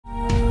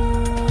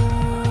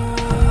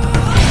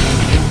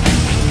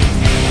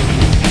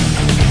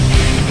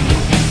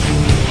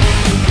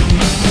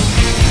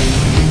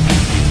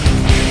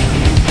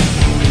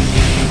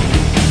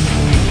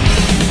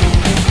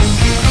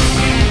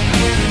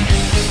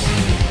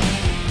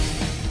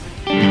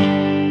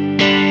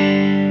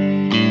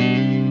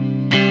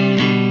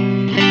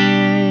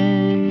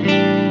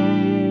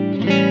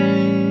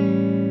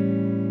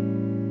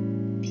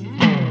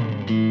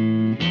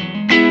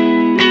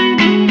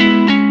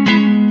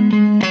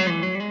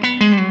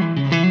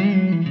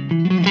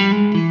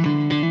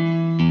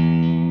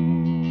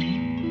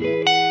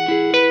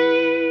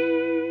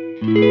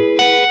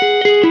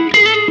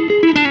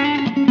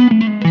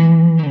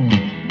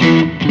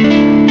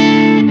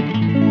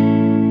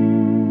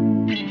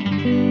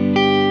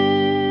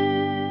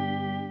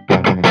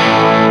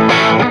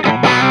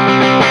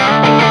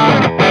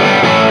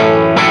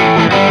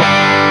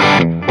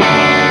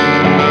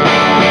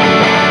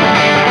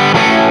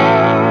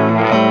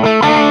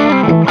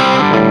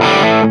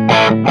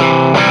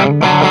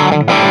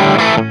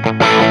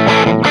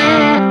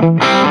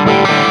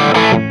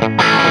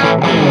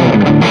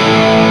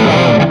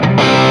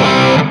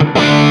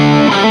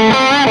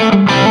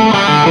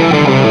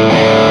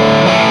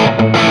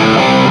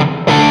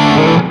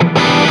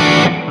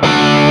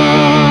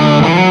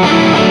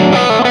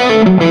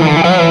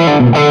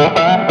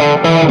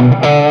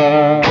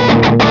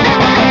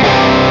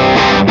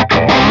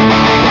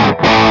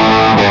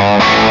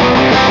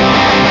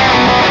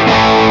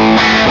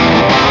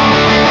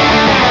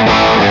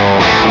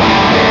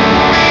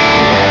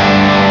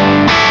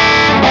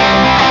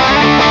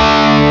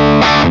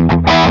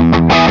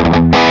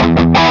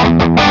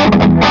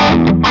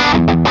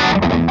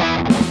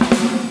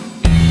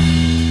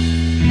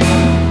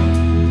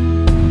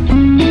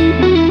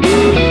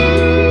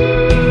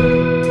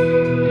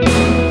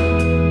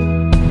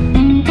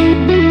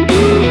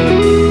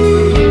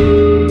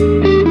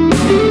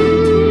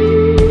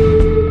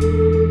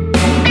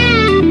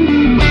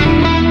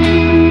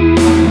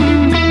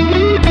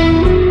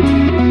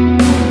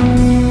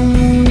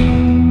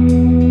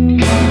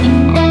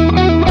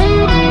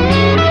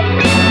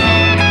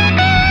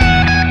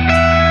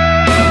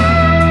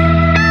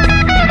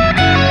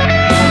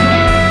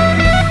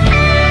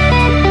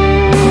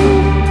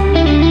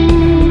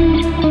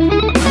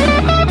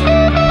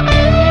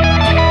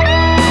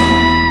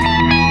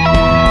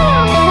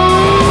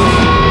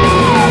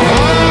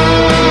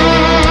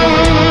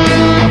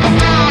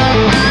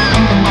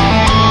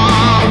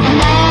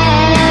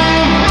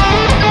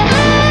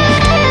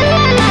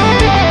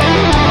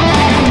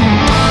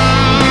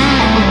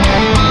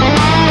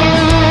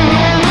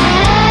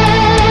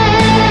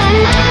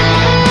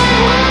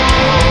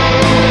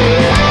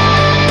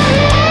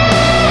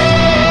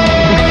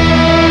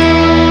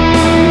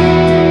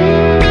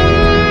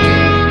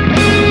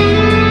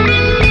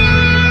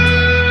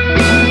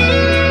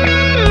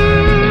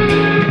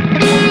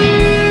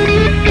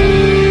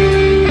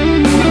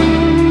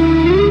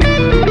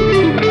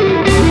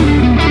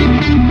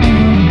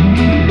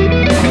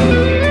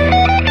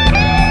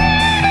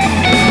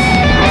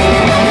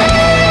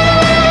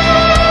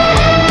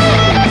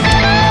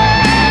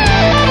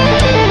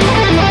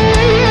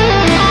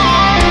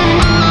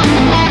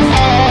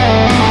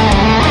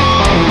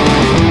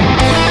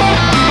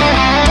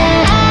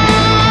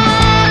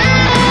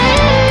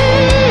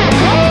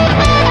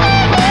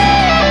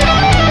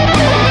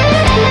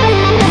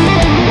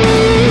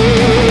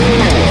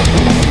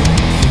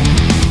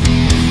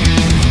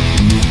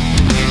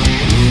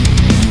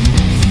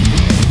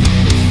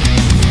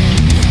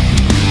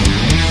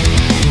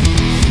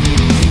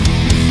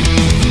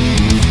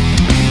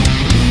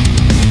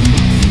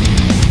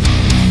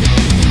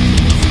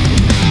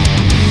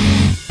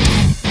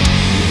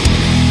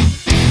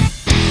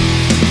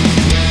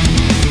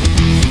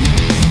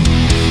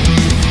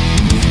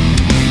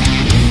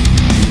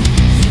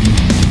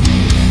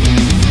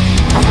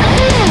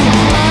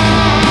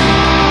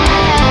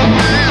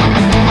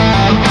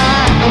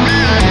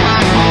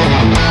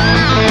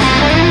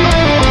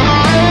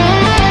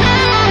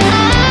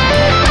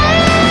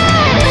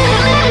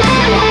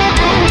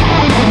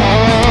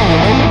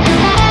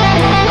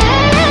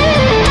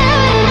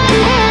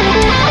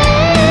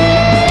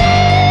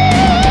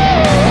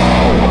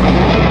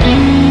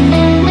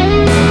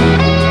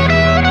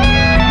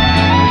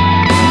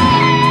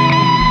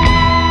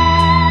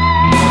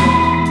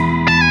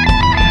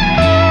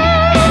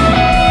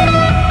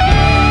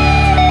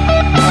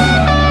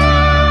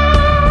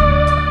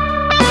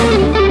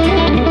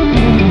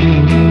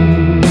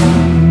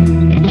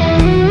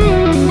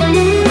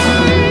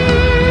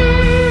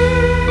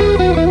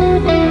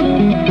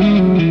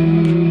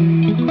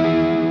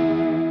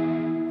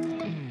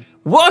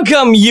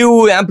Welcome,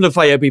 you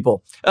amplifier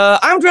people.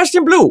 I'm dressed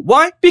in blue.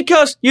 Why?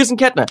 Because Hughes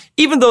Kettner,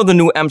 even though the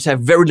new amps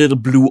have very little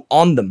blue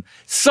on them.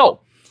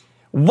 So,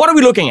 what are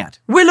we looking at?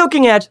 We're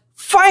looking at,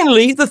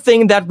 finally, the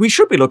thing that we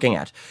should be looking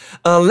at.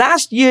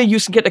 Last year,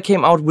 Hughes Kettner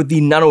came out with the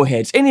nano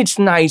heads, and it's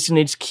nice, and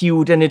it's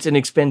cute, and it's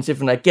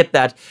inexpensive, and I get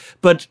that.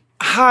 But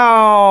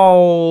how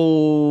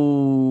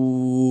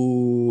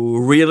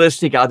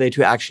realistic are they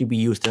to actually be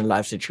used in a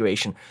live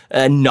situation?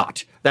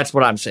 Not. That's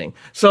what I'm saying.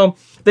 So,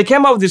 they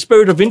came out with the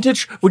Spirit of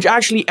Vintage, which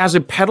actually, as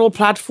a pedal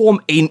platform,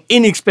 an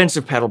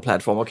inexpensive pedal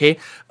platform, okay?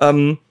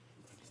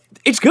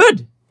 It's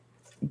good.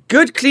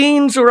 Good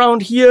cleans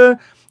around here.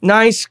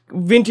 Nice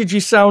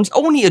vintagey sounds.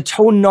 Only a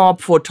tone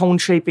knob for tone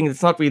shaping.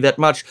 It's not really that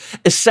much.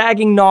 A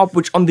sagging knob,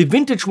 which on the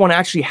vintage one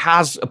actually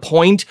has a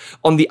point.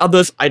 On the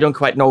others, I don't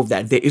quite know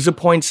that. There is a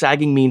point.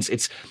 Sagging means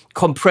it's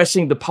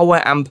compressing the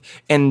power amp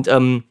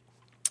and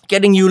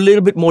getting you a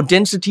little bit more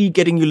density,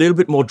 getting you a little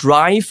bit more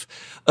drive,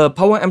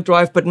 power amp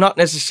drive, but not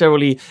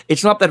necessarily,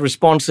 it's not that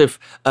responsive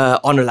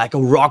on like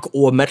a rock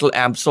or metal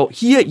amp. So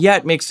here, yeah,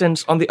 it makes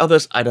sense. On the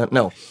others, I don't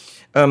know.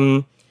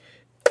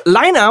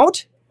 Line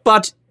out,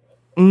 but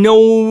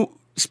no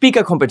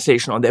speaker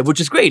compensation on there,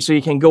 which is great. So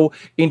you can go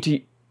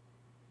into...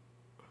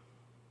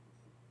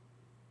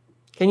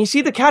 Can you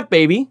see the cat,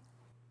 baby?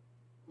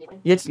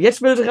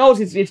 Jetzt will sie raus.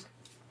 Jetzt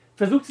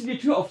versucht sie die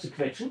Tür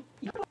aufzuquetschen.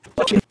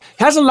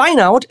 Has a line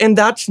out, and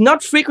that's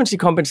not frequency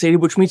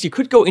compensated, which means you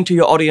could go into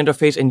your audio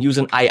interface and use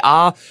an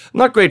IR.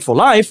 Not great for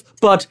live,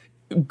 but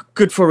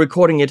good for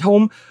recording at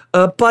home.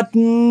 But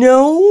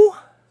no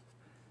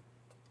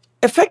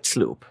effects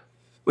loop.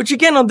 Which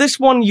again, on this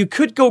one, you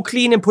could go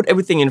clean and put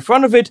everything in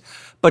front of it,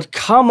 but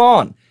come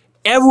on.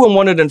 Everyone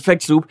wanted an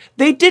effects loop.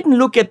 They didn't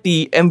look at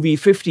the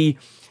MV50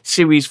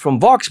 series from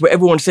Vox, where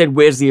everyone said,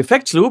 where's the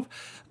effects loop?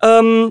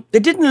 They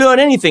didn't learn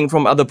anything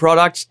from other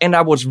products, and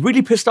I was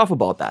really pissed off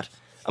about that.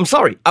 I'm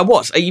sorry, I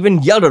was. I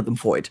even yelled at them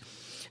for it.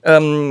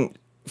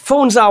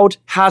 Phones Out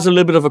has a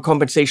little bit of a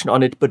compensation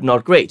on it, but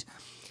not great.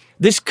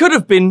 This could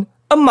have been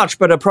a much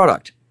better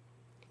product.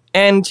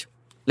 And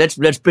let's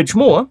bitch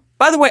more.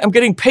 By the way, I'm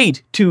getting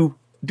paid to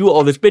do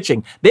all this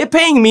bitching. They're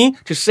paying me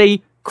to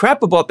say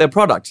crap about their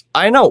products.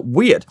 I know,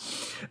 weird.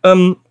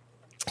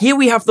 Here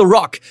we have the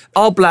Rock,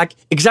 all black,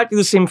 exactly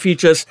the same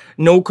features,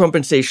 no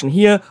compensation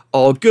here,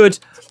 all good.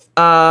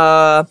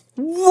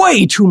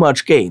 Way too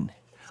much gain.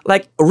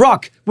 Like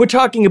Rock, we're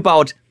talking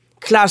about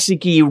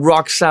classic-y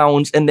rock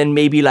sounds and then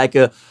maybe like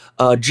a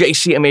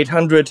JCM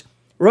 800.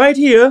 Right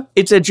here,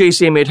 it's a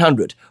JCM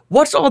 800.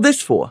 What's all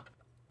this for?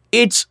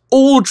 It's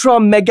ultra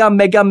mega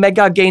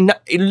gain.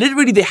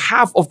 Literally the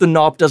half of the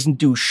knob doesn't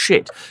do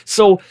shit.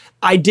 So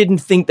I didn't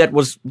think that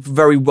was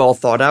very well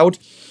thought out.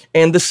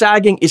 And the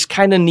sagging is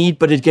kind of neat,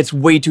 but it gets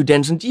way too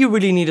dense. And do you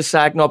really need a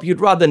sag knob?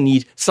 You'd rather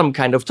need some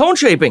kind of tone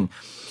shaping.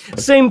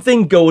 Same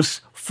thing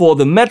goes for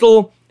the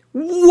metal.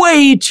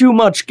 Way too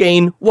much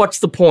gain. What's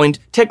the point?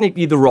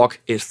 Technically, the Rock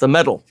is the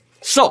metal.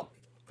 So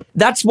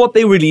that's what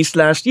they released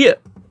last year.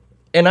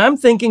 And I'm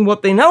thinking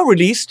what they now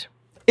released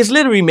is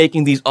literally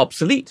making these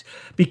obsolete,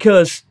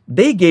 because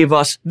they gave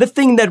us the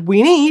thing that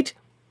we need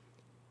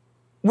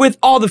with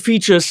all the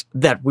features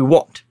that we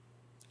want,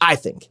 I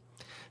think.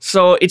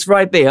 So it's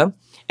right there,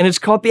 and it's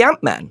called the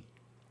Ampman.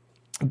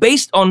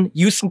 Based on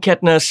Hughes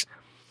Kettner's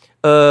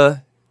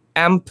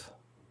amp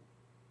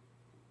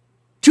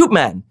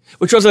Thomann,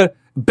 which was a,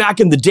 back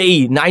in the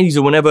day, 90s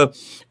or whenever,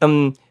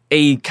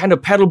 a kind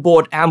of pedal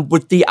board amp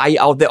with DI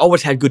out. They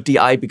always had good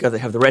DI because they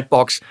have the red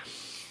box.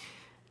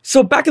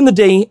 So back in the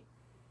day,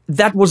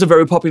 that was a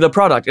very popular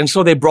product, and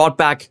so they brought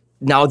back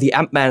now the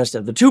Ampman instead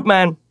of the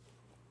Thomann.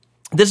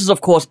 This is,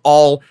 of course,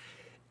 all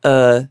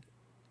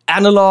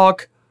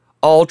analog,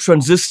 all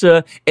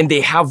transistor, and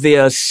they have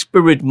their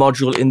Spirit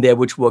module in there,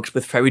 which works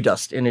with fairy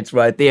dust, and it's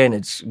right there, and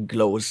it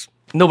glows.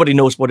 Nobody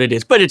knows what it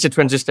is, but it's a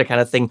transistor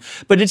kind of thing,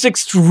 but it's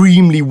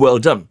extremely well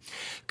done.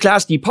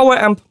 Class D power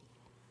amp,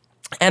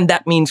 and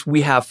that means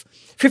we have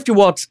 50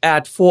 watts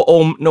at 4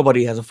 ohm.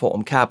 Nobody has a 4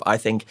 ohm cap, I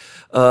think.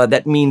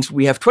 That means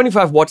we have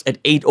 25 watts at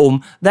 8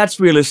 ohm. That's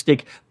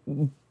realistic.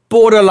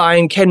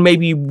 Borderline, can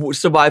maybe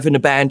survive in a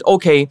band.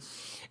 Okay.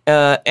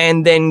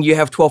 And then you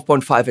have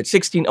 12.5 at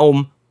 16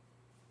 ohm.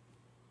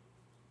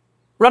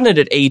 Run it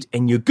at 8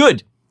 and you're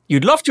good.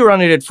 You'd love to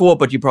run it at 4,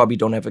 but you probably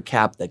don't have a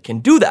cap that can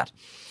do that.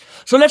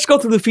 So let's go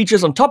through the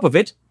features on top of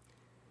it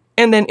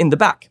and then in the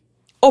back.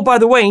 Oh, by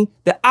the way,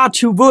 there are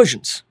 2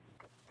 versions.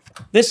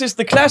 This is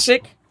the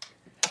classic,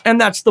 and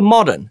that's the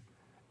modern.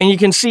 And you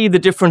can see the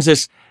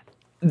differences.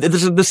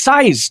 The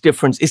size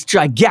difference is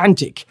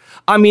gigantic.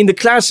 I mean, the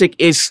classic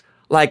is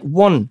like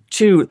 1,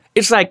 2.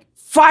 It's like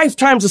 5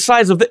 times the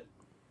size of the...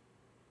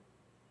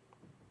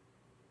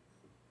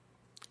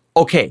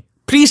 Okay,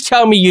 please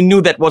tell me you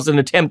knew that was an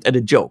attempt at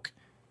a joke.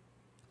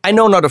 I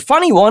know, not a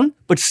funny one,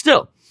 but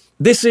still.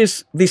 This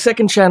is the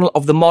second channel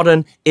of the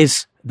modern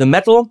is the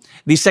metal.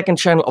 The second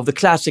channel of the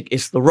classic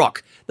is the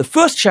rock. The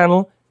first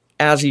channel,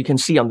 as you can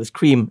see on this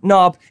cream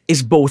knob,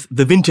 is both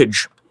the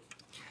vintage.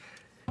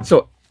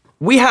 So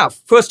we have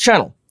first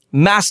channel,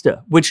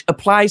 master, which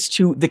applies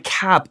to the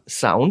cab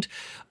sound,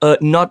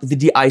 not the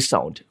DI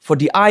sound. For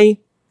DI,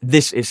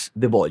 this is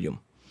the volume.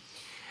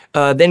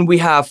 Then we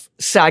have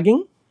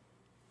sagging,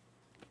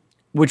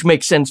 which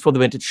makes sense for the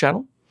vintage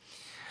channel.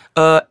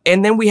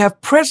 And then we have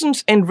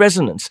presence and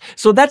resonance.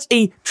 So that's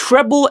a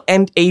treble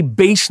and a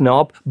bass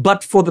knob,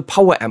 but for the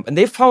power amp. And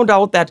they found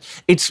out that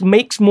it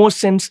makes more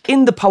sense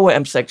in the power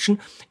amp section.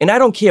 And I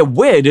don't care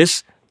where it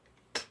is.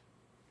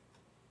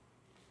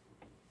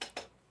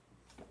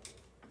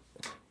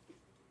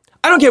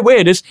 I don't care where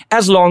it is,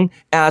 as long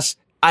as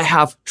I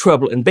have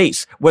treble and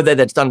bass. Whether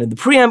that's done in the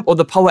preamp or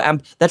the power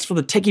amp, that's for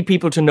the techie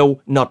people to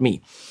know, not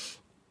me.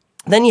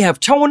 Then you have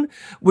tone,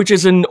 which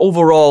is an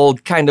overall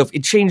kind of,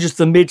 it changes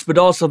the mids, but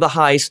also the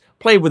highs.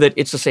 Play with it,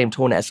 it's the same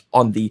tone as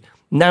on the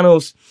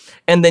nanos.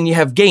 And then you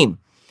have gain.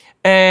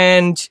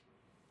 And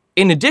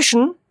in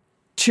addition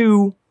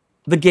to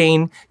the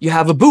gain, you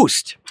have a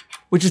boost,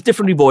 which is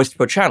differently voiced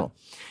per channel.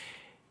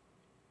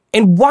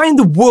 And why in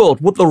the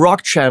world would the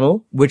rock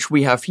channel, which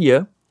we have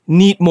here,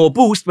 need more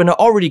boost when I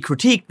already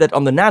critiqued that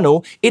on the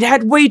Nano, it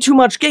had way too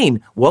much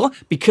gain? Well,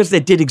 because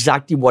they did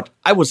exactly what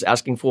I was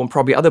asking for and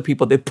probably other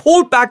people. They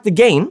pulled back the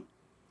gain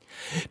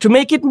to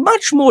make it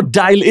much more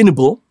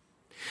dial-inable,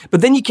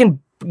 but then you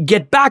can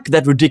get back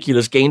that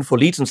ridiculous gain for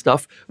leads and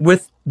stuff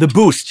with the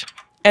boost.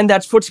 And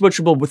that's foot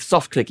switchable with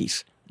soft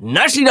clickies.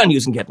 Nicely done,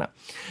 Hughes Kettner.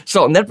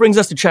 So, and that brings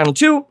us to channel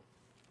 2.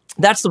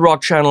 That's the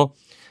rock channel.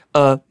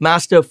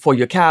 Master for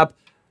your cab,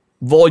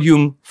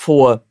 volume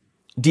for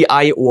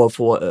DI or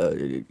for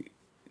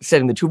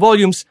setting the 2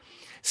 volumes,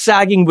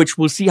 sagging, which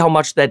we'll see how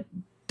much that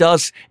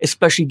does,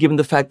 especially given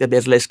the fact that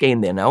there's less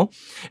gain there now,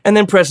 and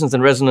then presence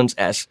and resonance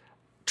as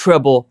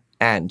treble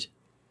and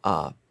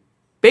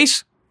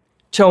bass,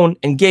 tone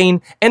and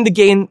gain. And the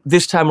gain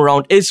this time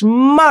around is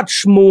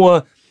much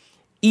more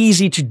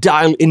easy to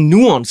dial in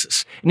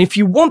nuances. And if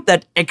you want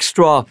that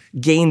extra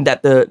gain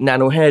that the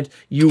Nano had,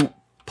 you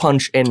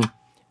punch in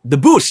the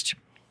boost.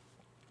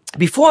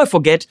 Before I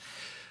forget,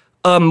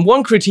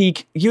 one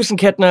critique, Hughes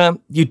Kettner,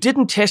 you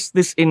didn't test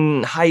this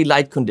in high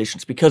light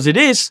conditions because it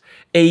is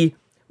a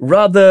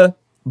rather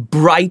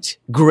bright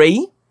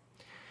gray.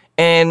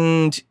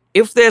 And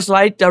if there's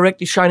light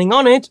directly shining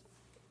on it,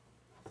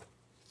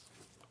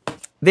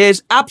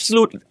 there's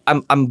absolutely,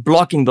 I'm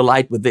blocking the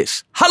light with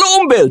this.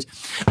 Hallo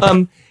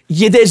Umwelt!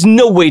 Yeah, there's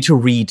no way to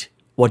read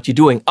what you're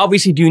doing.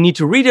 Obviously, do you need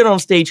to read it on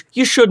stage?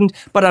 You shouldn't,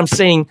 but I'm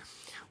saying,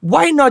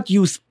 why not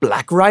use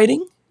black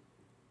writing?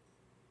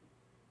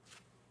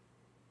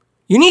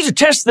 You need to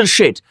test this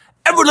shit.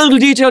 Every little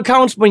detail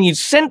counts when you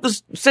send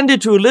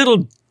it to a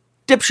little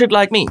dipshit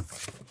like me.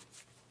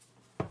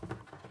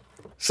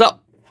 So,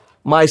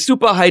 my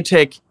super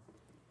high-tech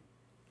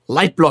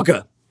light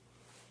blocker.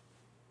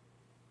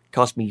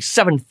 Cost me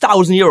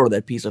 7,000 euro,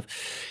 that piece of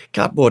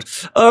cardboard.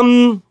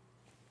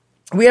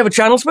 We have a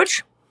channel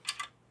switch.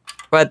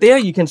 Right there,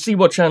 you can see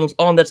what channel's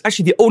on. That's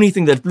actually the only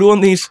thing that's blue on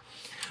these.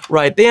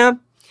 Right there.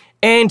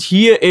 And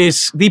here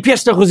is the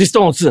pièce de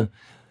résistance.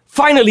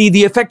 Finally,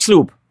 the effects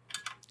loop.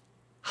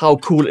 How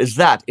cool is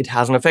that? It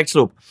has an effects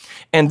loop.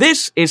 And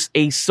this is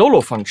a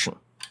solo function,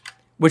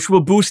 which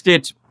will boost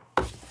it.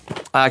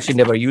 I actually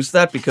never use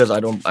that because I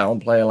don't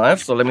play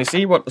live. So let me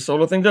see what the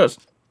solo thing does.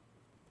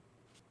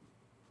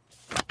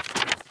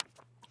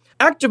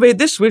 Activate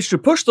this switch to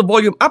push the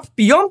volume up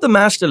beyond the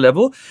master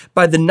level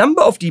by the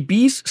number of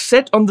dBs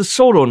set on the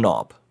solo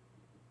knob.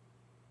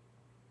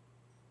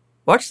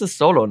 What's the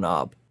solo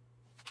knob?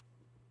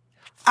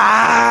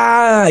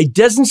 Ah, it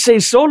doesn't say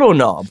solo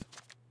knob.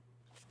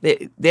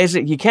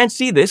 You can't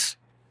see this.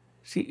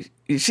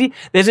 You see,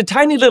 there's a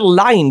tiny little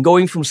line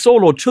going from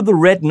solo to the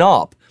red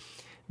knob.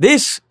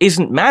 This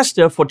isn't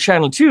master for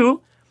channel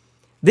 2.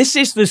 This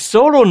is the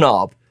solo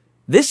knob.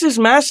 This is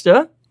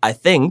master, I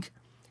think.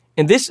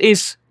 And this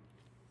is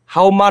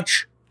how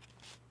much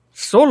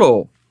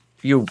solo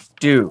you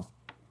do.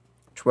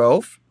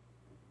 12.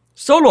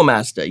 Solo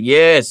master,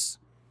 yes.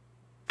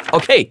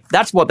 Okay,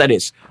 that's what that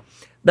is.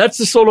 That's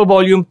the solo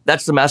volume,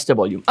 that's the master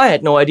volume. I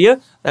had no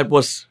idea. That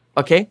was,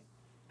 okay.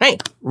 Hey,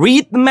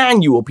 read the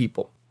manual,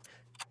 people.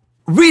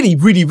 Really,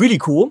 really, really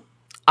cool.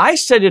 I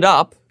set it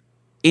up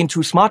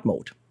into smart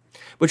mode,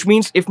 which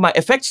means if my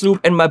effects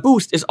loop and my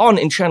boost is on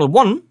in channel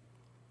 1,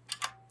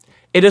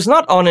 it is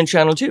not on in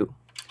channel 2.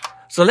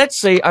 So let's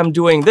say I'm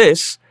doing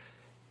this.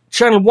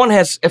 Channel 1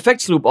 has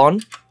effects loop on,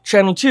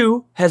 channel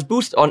 2 has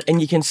boost on,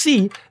 and you can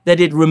see that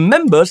it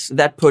remembers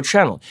that per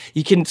channel.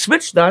 You can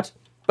switch that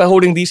by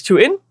holding these two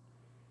in.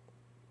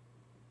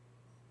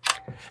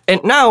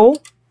 And now,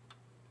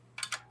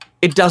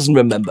 it doesn't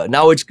remember.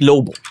 Now it's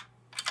global.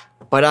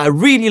 But I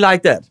really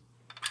like that.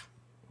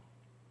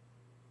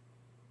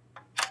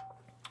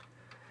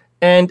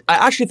 And I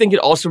actually think it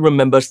also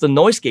remembers the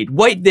noise gate.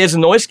 Wait, there's a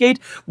noise gate?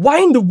 Why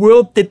in the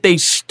world did they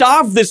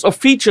starve this of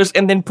features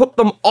and then put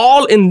them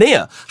all in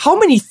there? How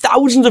many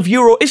thousands of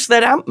euro is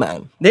that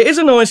Ampman? There is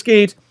a noise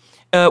gate,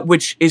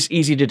 which is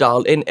easy to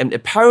dial in. And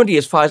apparently,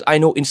 as far as I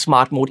know, in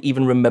smart mode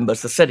even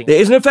remembers the setting. There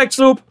is an effects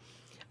loop.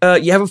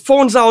 You have a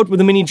phones out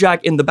with a mini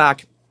jack in the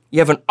back. You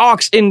have an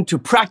aux in to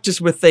practice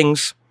with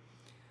things.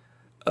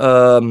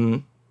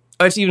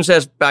 It even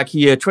says back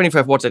here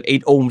 25 watts at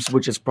 8 ohms,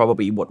 which is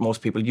probably what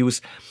most people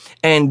use.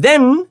 And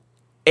then,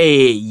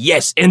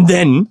 and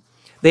then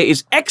there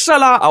is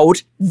XLR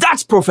out.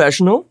 That's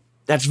professional.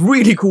 That's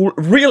really cool.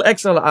 Real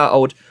XLR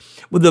out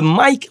with the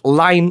mic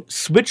line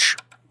switch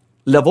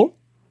level,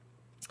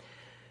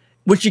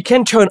 which you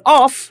can turn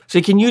off. So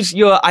you can use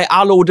your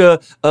IR loader,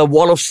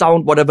 wall of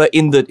sound, whatever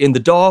in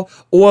the DAW,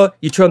 or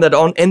you turn that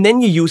on, and then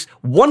you use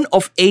 1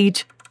 of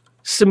 8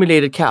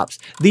 simulated cabs.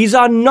 These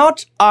are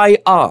not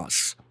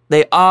IRs.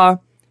 They are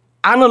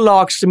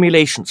analog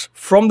simulations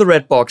from the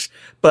red box,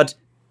 but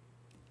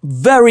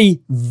very,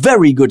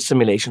 very good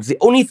simulations. The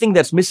only thing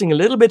that's missing a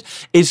little bit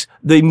is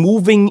the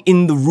moving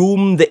in the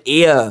room, the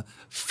air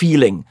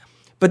feeling.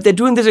 But they're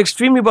doing this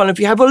extremely well. If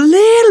you have a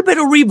little bit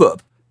of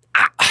reverb,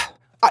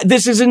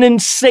 this is an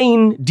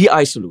insane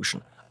DI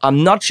solution.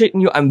 I'm not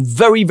shitting you. I'm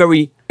very,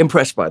 very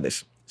impressed by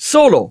this.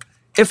 Solo,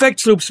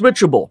 effects loop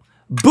switchable,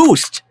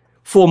 boost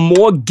for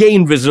more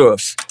gain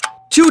reserves,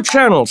 2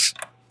 channels.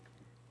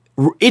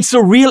 It's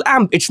a real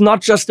amp. It's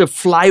not just a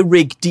fly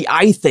rig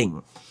DI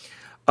thing.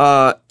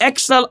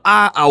 XLR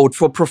out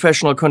for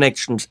professional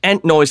connections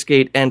and noise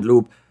gate and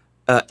loop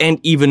and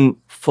even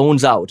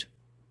phones out.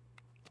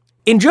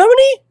 In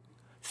Germany,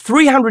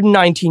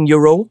 319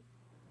 euro.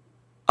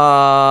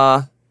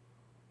 No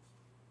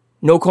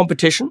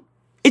competition.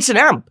 It's an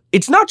amp.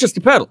 It's not just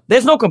a pedal.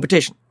 There's no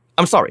competition.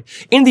 I'm sorry.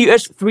 In the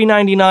US,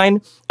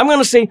 399. I'm going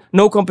to say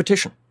no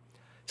competition.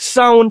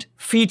 Sound,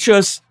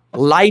 features,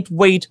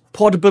 lightweight,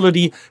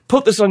 portability.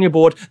 Put this on your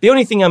board. The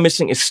only thing I'm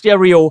missing is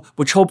stereo,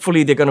 which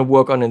hopefully they're going to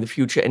work on in the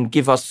future and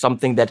give us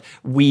something that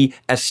we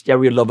as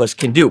stereo lovers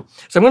can do.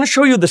 So I'm going to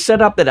show you the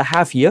setup that I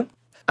have here.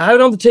 I have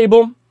it on the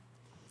table.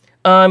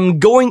 I'm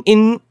going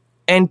in,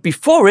 and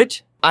before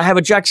it, I have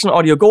a Jackson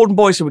Audio Golden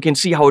Boy so we can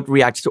see how it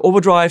reacts to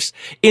overdrives.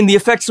 In the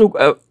effects loop,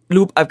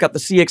 I've got the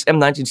CX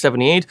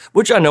M1978,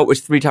 which I know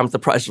is 3 times the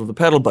price of the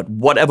pedal, but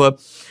whatever.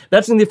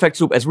 That's in the effects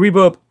loop as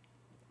reverb.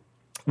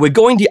 We're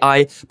going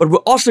DI, but we're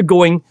also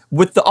going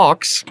with the aux,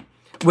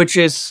 which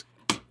is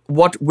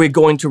what we're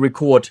going to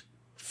record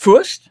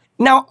first.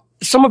 Now,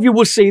 some of you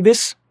will say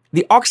this.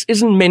 The aux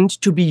isn't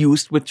meant to be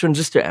used with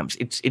transistor amps.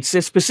 It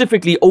says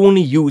specifically only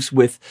use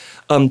with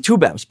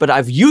tube amps. But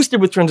I've used it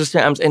with transistor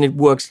amps and it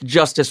works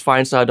just as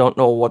fine, so I don't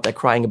know what they're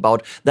crying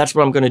about. That's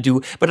what I'm going to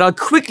do. But I'll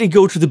quickly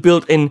go to the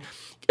built-in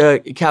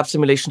cab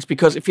simulations,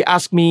 because if you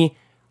ask me,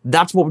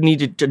 that's what we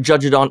needed to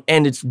judge it on,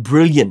 and it's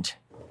brilliant.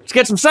 Let's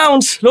get some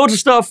sounds, loads of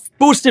stuff,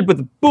 boosted with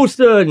a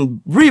booster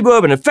and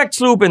reverb and effects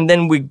loop, and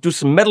then we do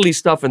some metally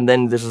stuff, and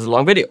then this is a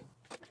long video.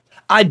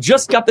 I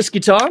just got this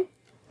guitar.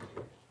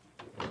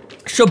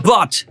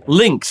 Shabbat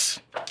links,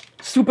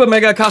 super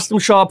mega custom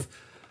shop,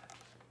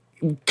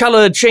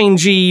 color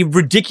changey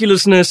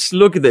ridiculousness.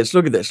 Look at this,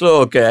 look at this,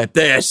 look at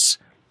this.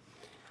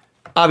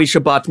 Avi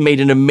Shabbat made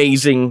an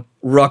amazing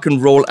rock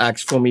and roll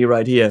act for me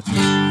right here.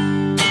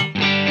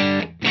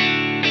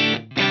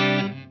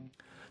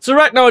 So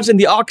right now it's in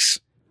the aux,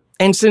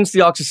 and since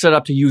the aux is set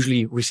up to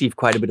usually receive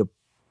quite a bit of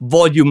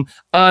volume,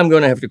 I'm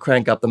gonna have to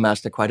crank up the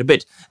master quite a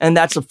bit. And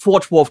that's a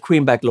 412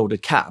 Greenback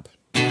loaded cab.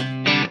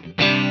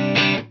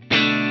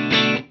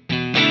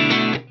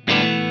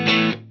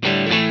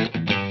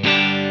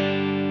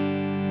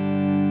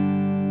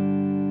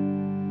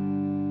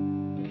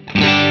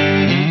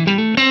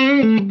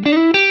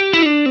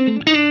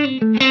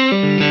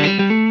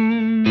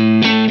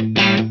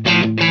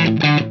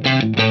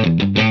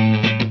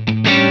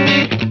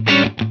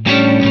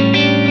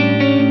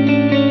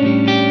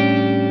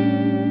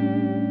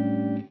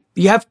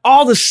 You have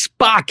all the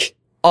spark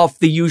of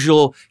the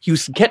usual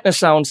Hughes Kettner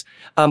sounds.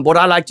 What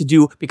I like to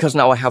do, because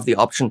now I have the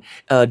option,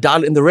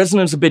 dial in the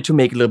resonance a bit to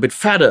make it a little bit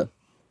fatter.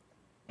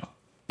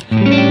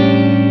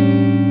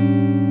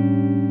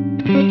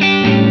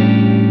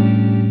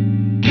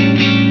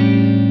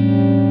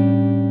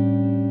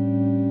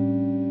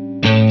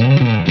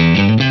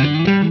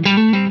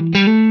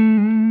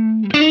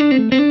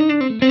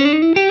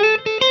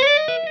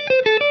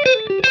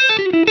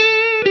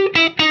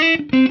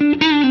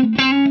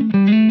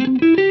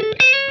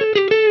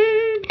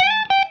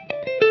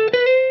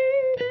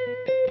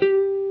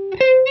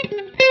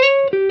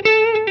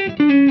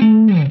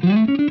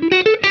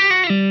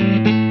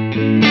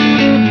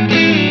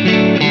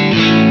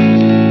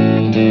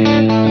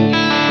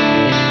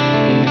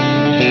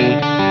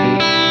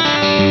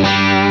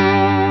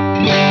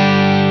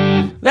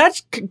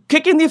 Let's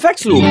kick in the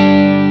effects loop.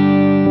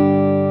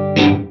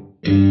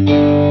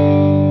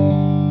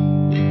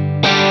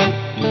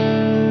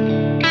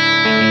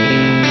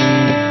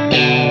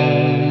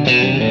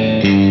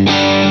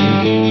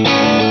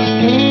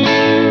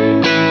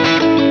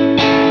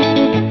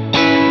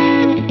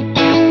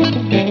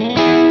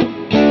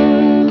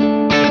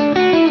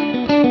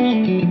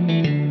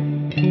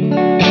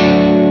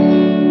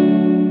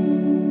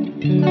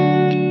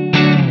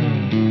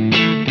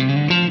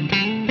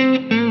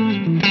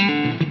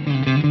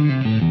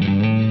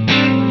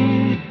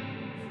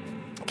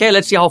 Okay,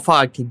 let's see how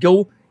far I can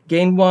go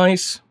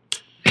gain-wise.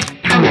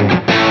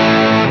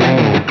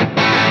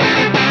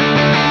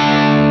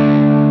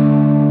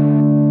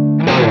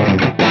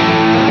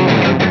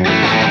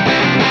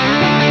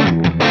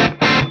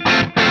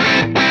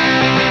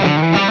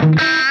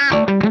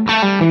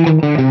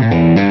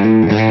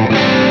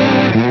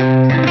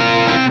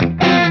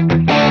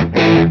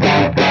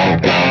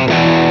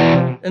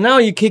 And now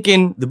you kick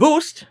in the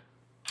boost.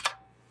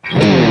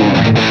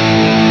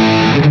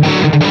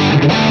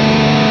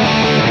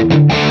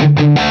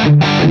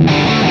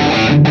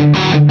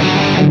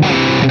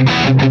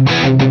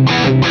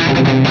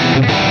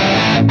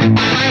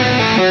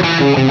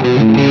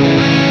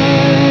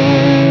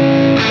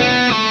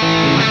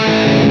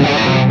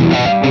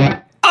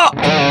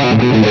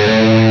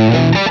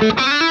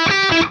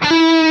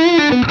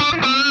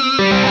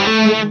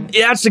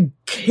 Yeah, it's a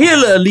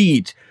killer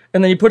lead.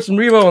 And then you put some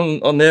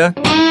reverb on there.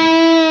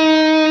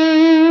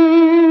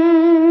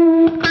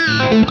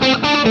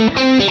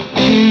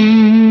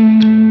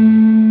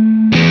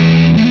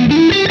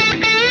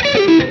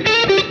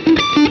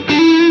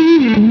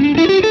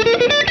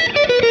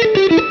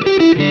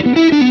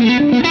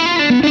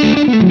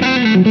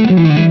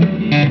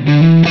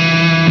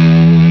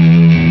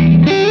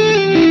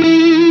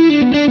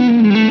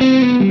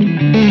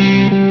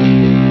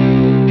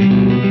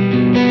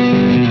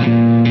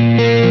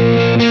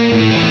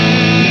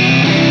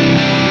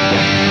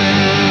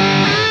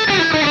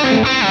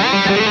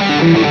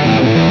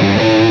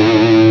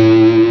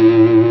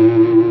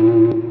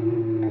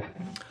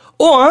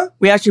 Or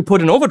we actually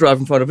put an overdrive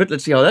in front of it.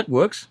 Let's see how that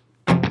works.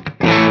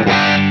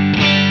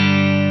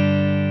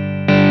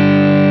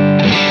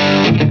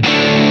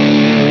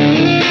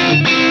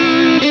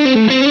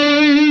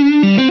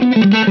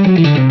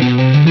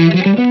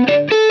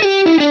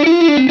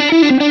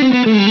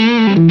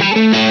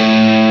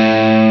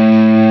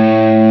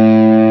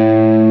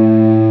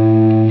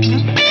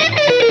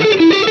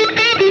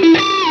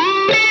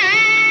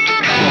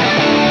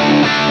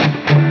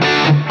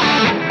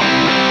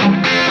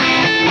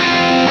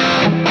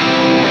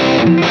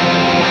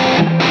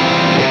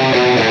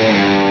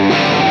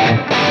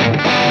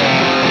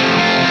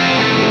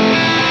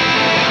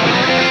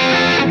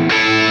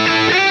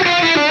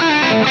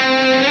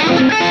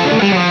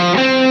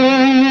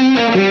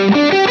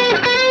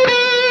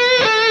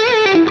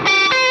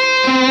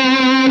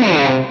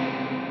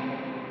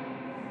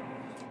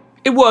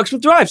 It works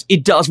with drives.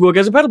 It does work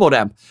as a pedalboard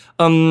amp.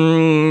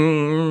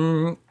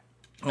 And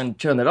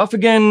turn that off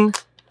again.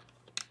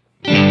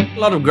 A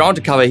lot of ground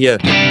to cover here.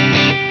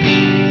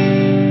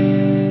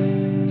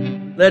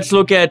 Let's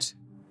look at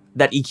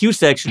that EQ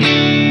section.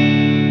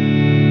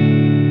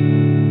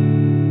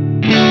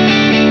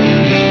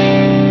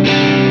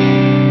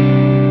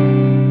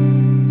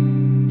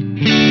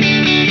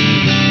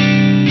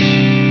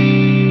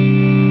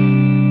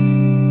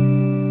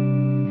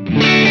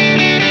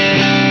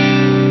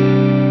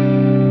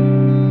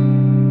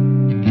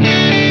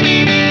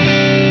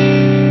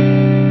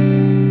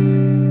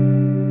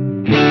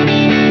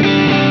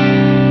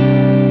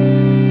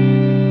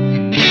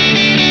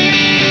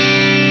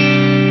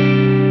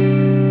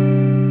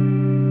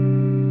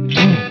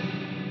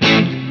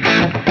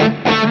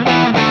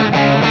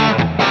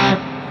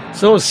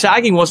 So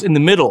sagging was in the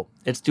middle.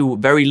 Let's do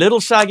very little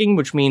sagging,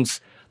 which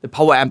means the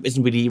power amp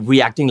isn't really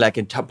reacting like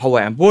a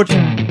power amp would.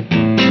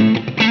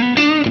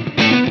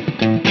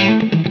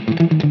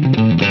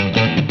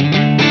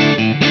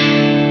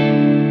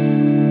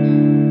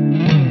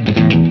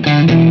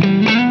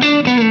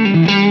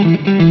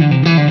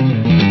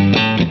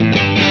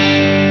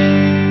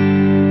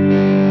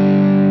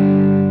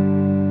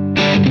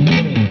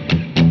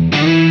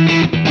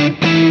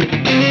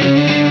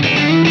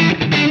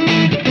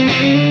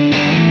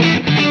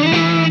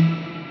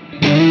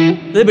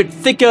 A little bit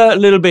thicker, a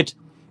little bit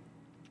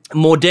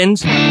more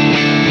dense.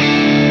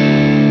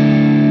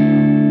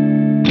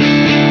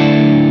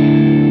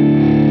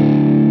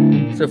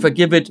 So if I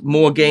give it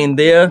more gain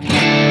there.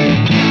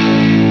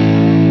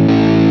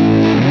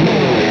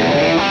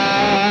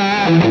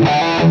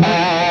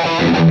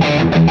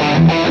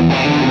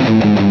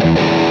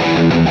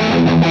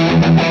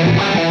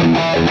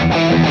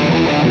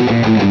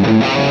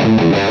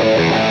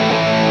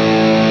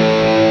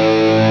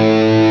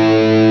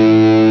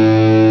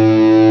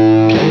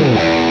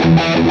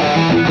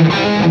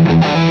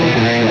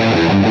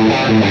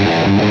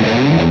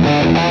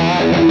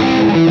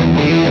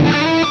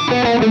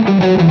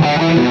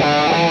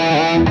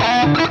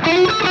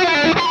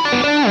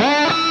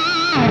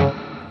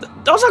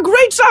 Those are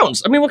great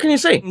sounds. I mean, what can you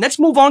say? Let's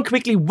move on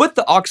quickly with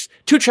the aux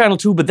to channel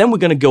 2, but then we're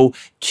gonna go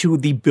to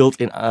the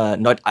built-in,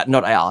 not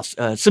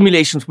IRs,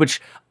 simulations,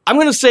 which I'm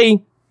gonna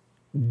say,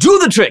 do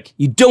the trick.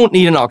 You don't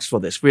need an aux for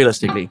this,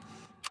 realistically.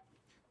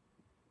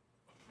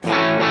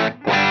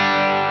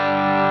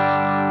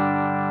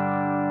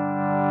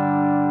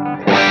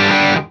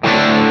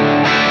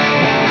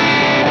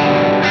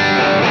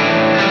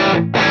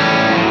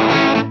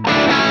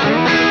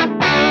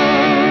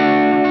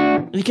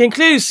 You can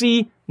clearly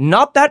see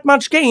not that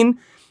much gain.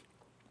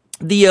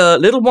 The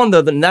little one,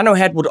 the nano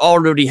head, would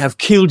already have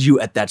killed you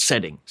at that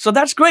setting. So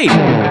that's great.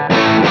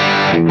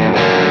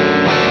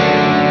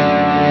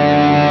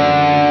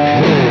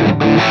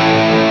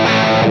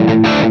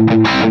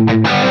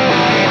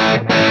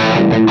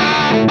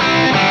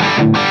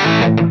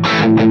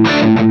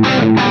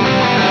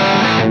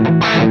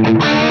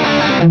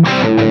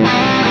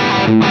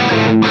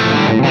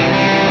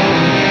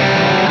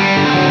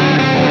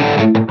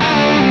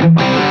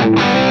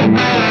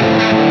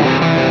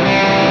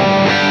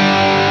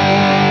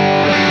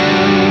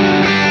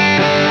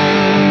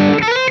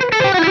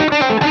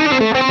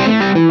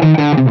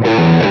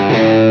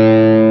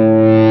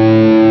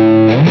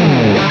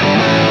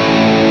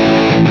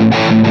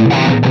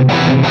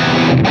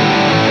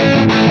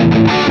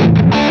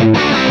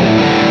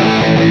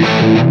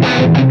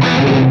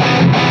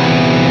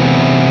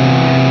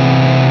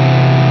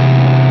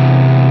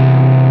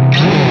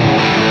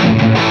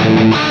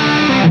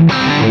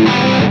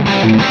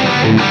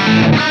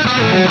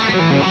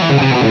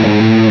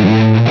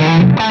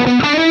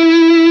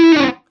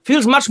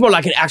 Feels much more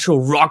like an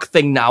actual rock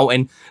thing now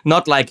and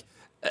not like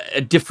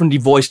a differently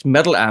voiced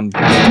metal amp.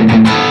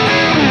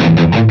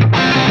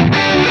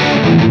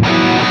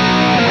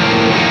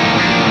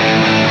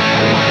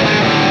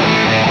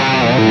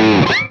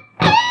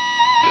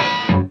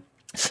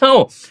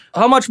 So,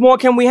 how much more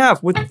can we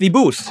have with the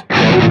boost?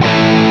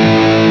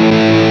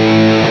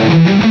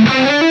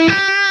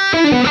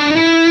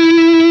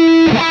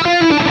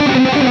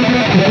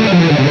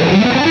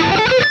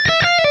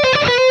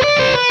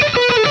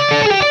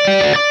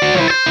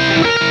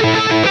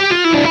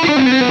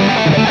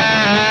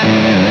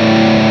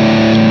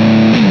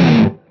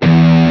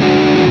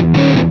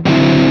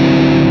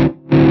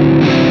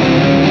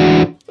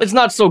 It's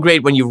not so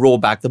great when you roll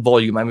back the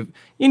volume. I mean,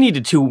 you need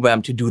a tube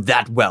amp to do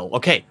that well.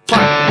 Okay,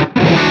 fine.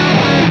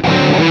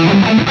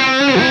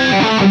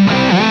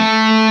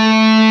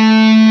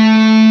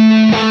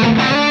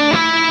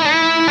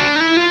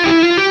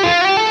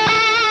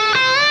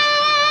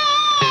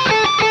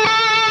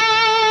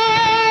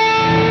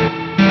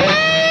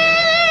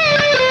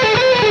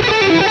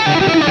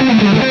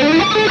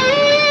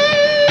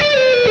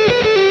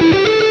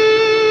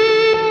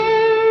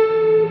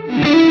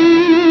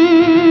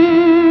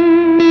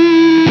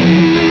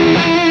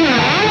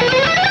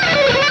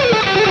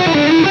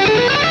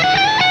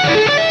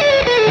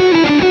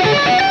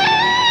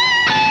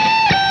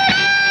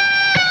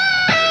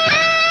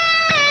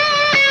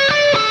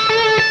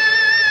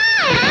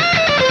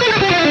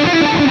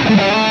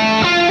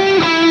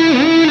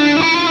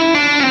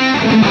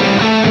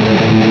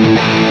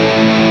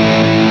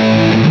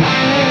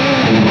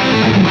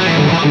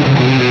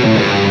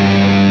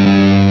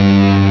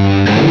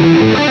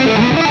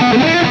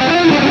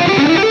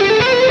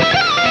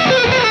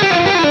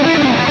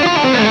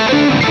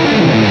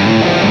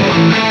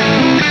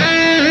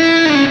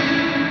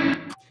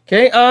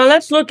 Okay,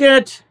 let's look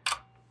at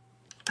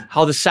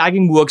how the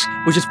sagging works,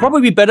 which is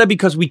probably better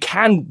because we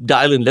can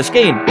dial in less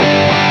gain.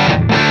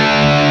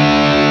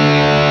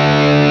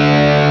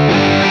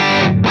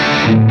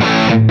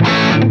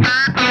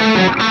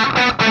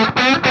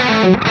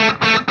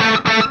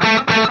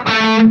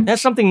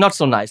 There's something not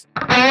so nice.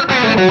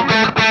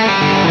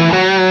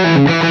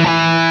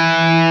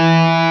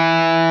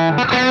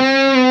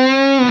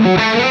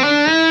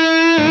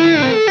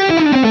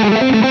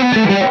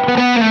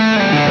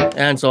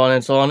 And so on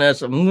and so on.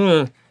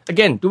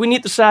 Again, do we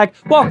need the sag?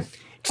 Well,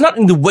 it's not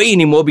in the way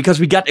anymore because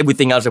we got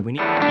everything else that we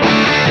need.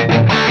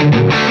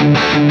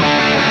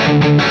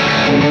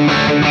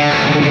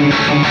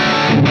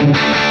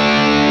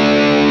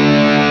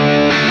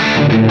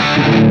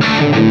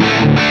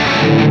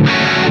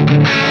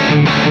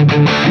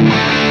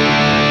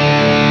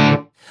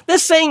 They're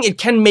saying it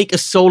can make a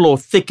solo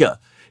thicker.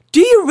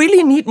 Do you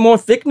really need more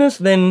thickness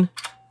than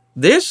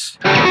this?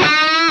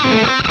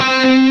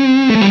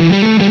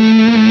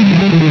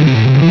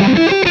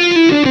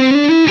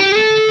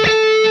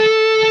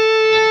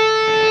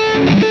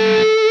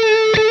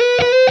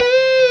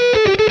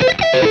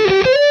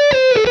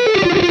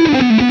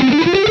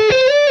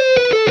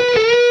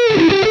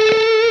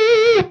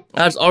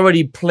 That's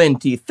already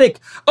plenty thick.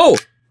 Oh!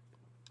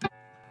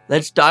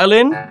 Let's dial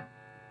in.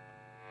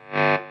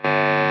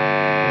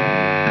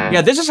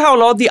 Yeah, this is how a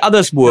lot of the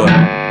others were.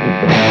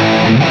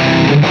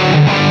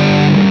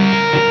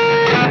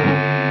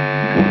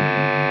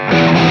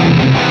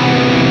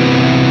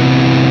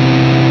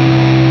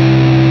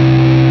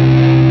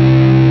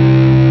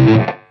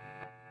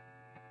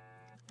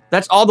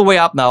 That's all the way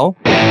up now.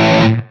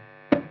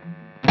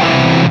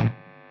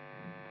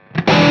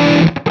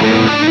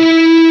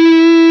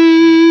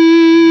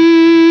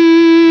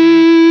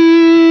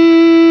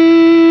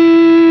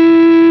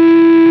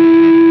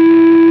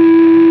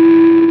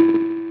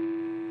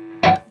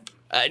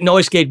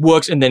 Noise gate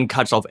works and then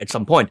cuts off at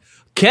some point.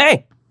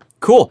 Okay,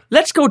 cool.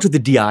 Let's go to the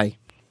DI.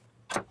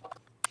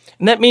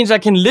 And that means I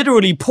can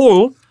literally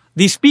pull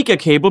the speaker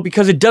cable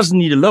because it doesn't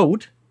need a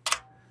load.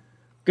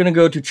 Gonna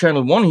go to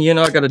channel 1 here.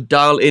 Now I gotta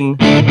dial in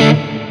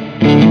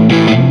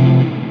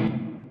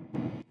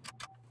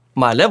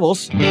my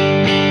levels.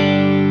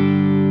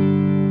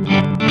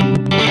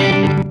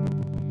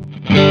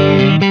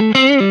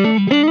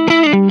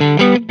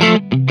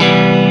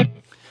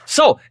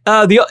 So,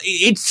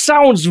 it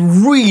sounds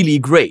really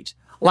great.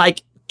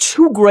 Like,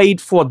 too great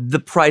for the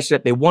price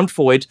that they want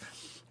for it.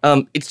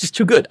 It's just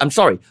too good, I'm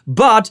sorry.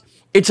 But,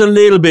 it's a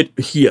little bit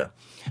here.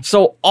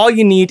 So, all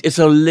you need is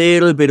a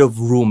little bit of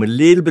room, a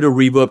little bit of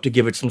reverb to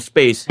give it some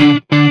space.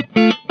 So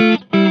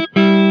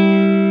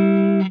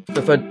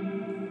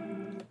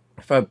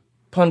if I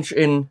punch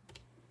in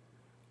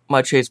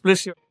my Chase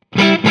Bliss here.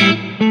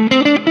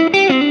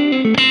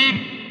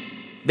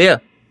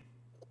 There.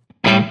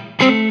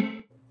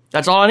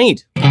 That's all I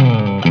need.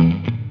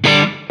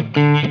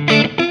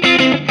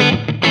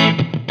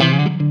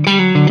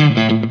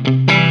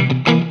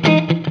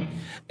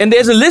 And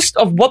there's a list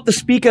of what the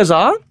speakers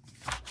are.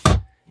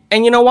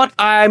 And you know what?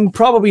 I'm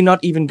probably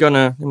not even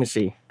gonna... Let me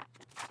see.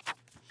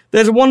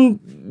 There's a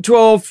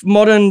 112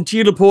 modern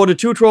teleport, a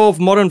 212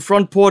 modern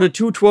front port, a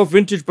 212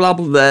 vintage blah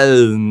blah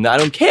blah. I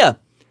don't care.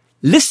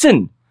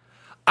 Listen.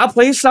 I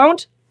play a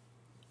sound.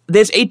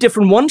 There's 8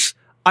 different ones.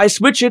 I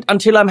switch it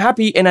until I'm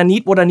happy and I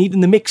need what I need in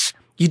the mix.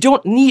 You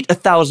don't need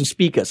 1,000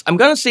 speakers. I'm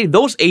gonna say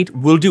those 8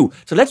 will do.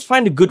 So let's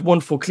find a good one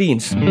for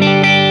cleans.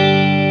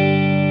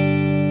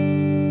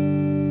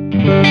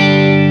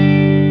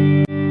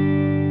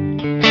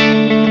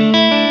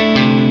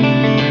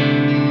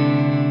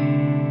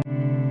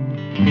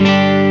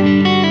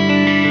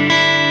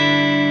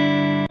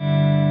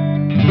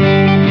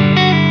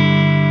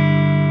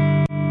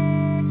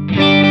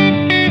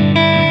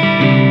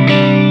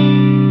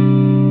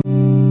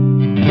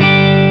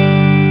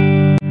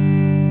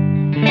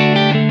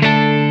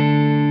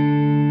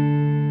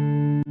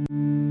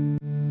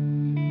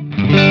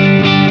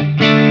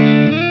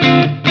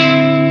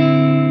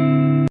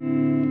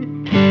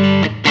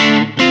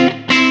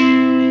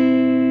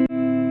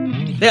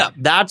 Yeah,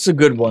 that's a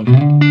good one.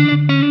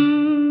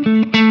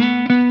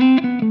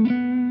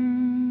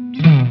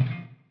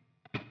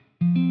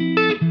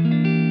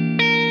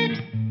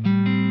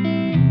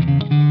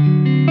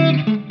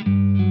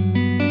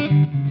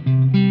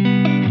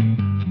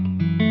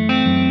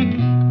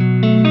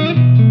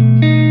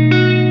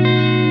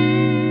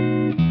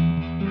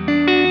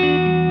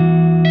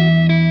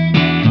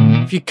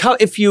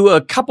 If you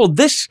couple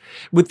this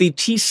with the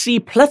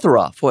TC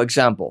Plethora, for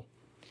example,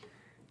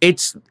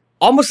 it's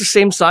almost the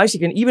same size. You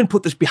can even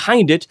put this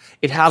behind it.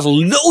 It has a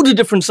load of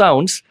different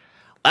sounds.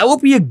 That would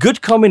be a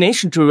good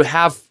combination to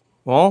have,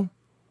 well,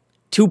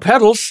 2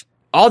 pedals,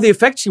 all the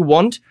effects you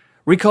want,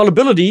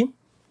 recallability,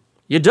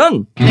 you're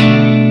done.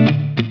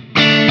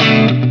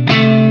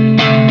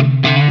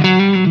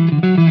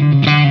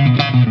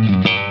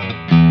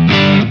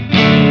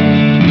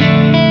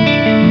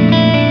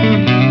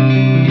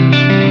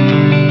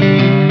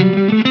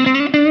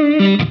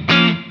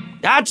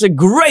 That's a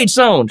great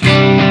sound.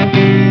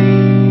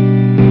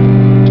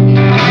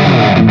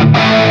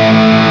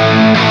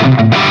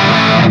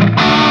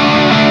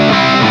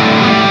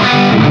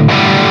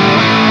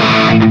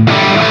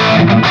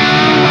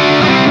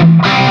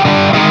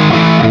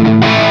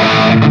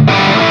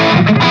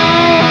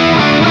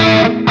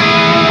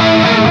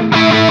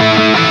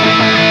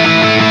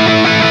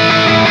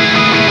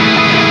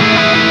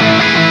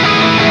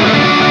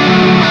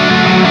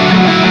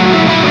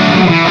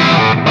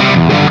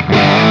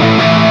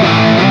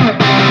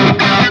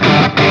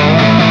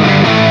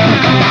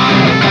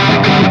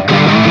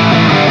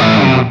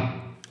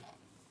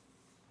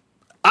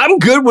 I'm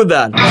good with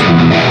that.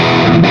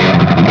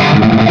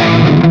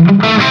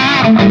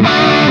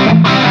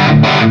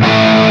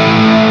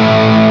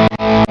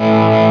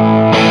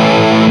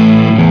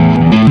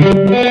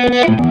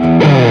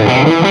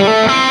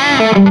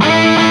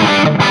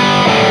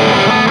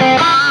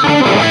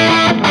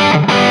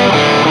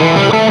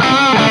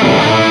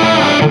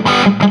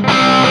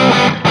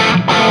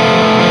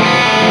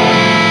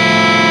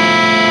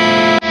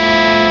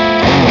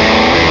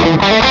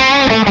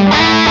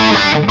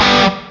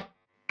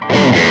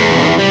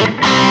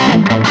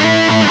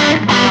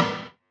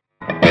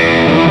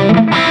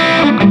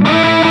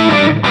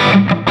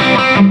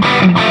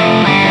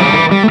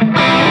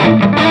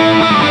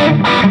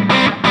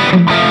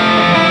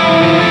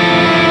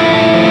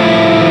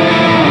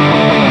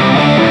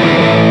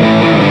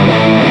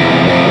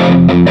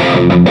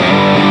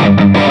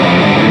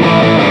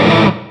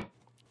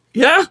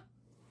 Yeah?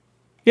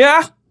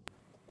 Yeah?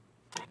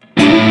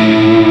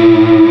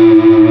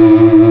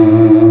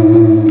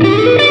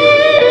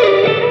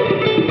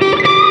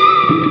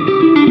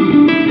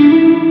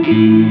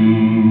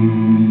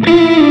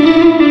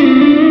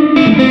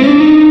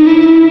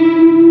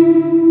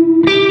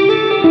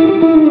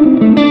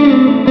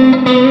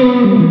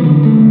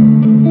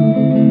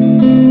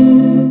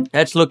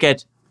 Let's look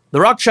at the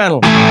rock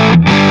channel.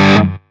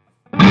 A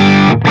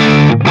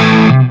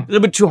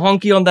little bit too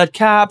honky on that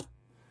cap.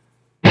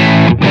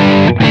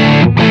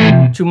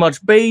 Too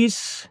much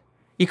bass.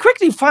 You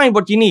quickly find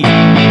what you need.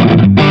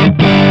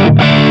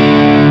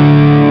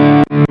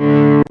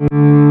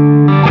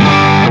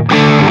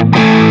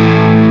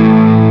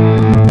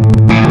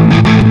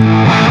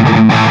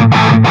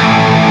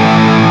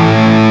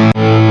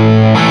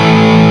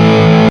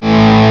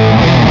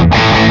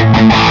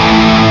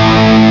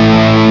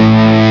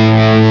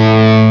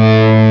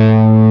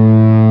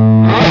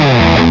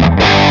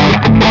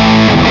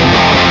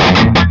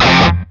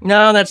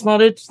 No, that's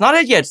not it. It's not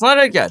it yet. It's not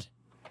it yet.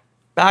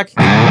 Back.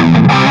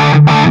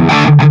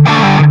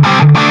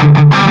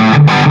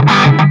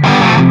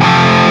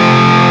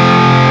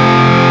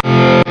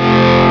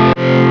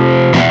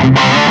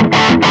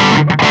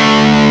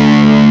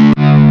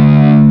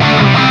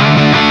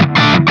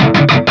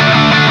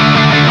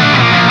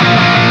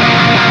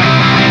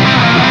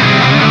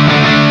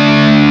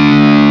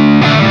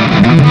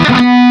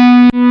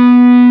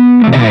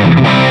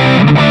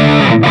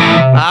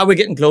 Ah, we're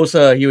getting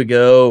closer. Here we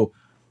go.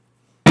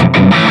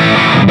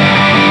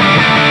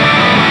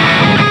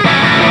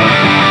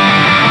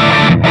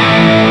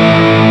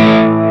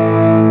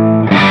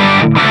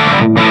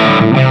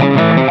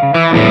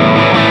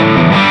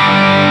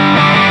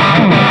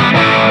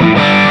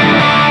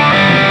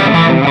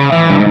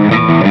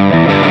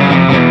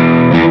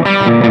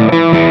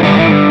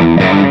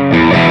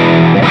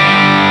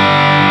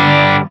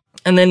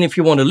 then if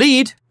you want to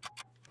lead,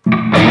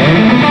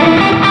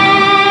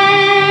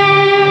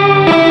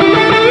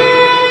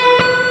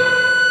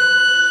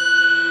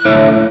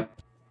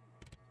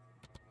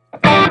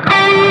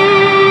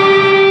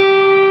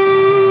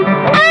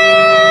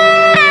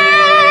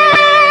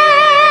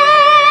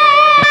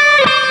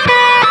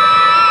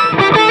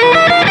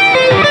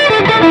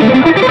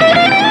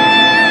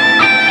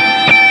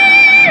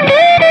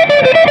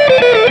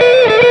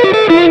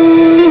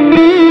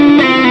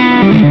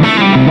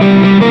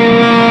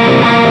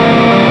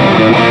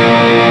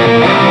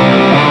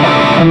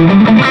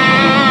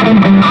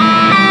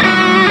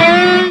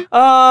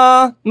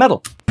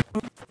 metal.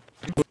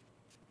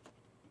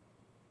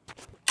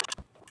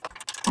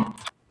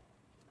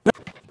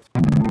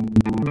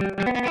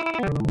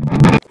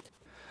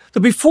 So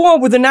before,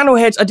 with the nano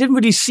heads, I didn't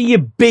really see a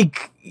big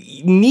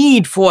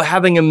need for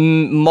having a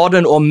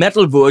modern or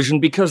metal version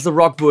because the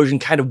rock version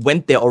kind of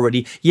went there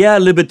already. Yeah, a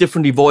little bit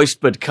differently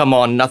voiced, but come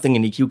on, nothing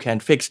an EQ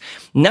can't fix.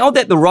 Now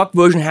that the rock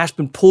version has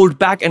been pulled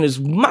back and has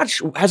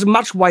a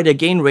much wider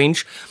gain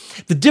range,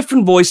 the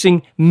different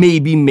voicing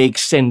maybe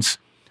makes sense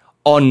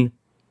on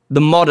the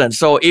modern.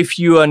 So if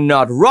you are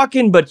not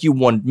rocking, but you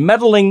want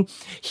metaling,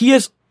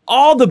 here's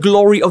all the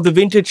glory of the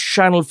vintage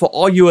channel for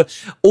all your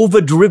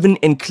overdriven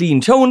and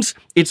clean tones.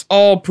 It's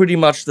all pretty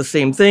much the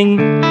same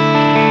thing.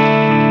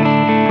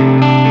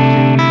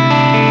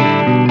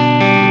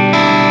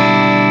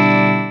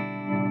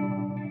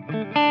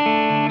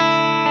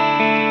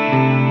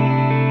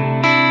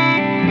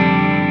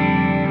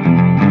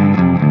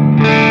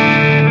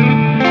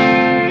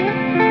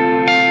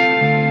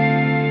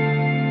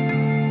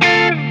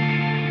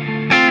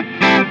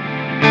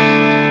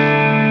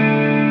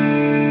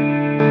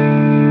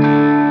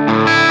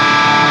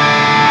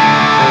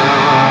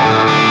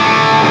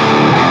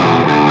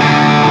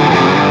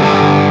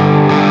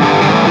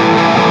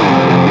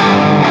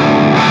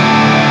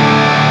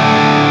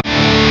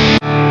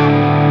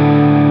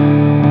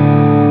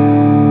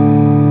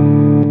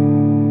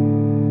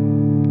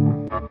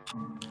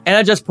 And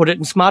I just put it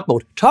in smart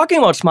mode. Talking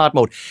about smart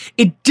mode,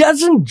 it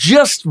doesn't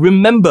just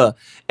remember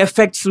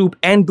effects loop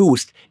and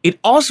boost. It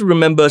also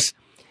remembers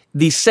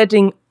the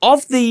setting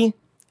of the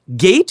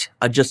gate.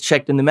 I just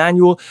checked in the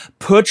manual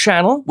per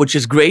channel, which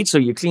is great. So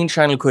your clean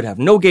channel could have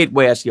no gate,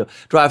 whereas your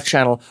drive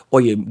channel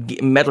or your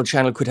metal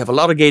channel could have a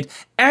lot of gate.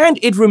 And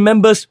it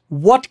remembers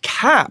what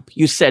cap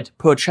you set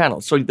per channel.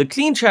 So the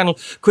clean channel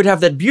could have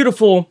that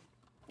beautiful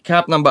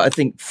cap number, I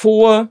think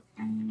 4.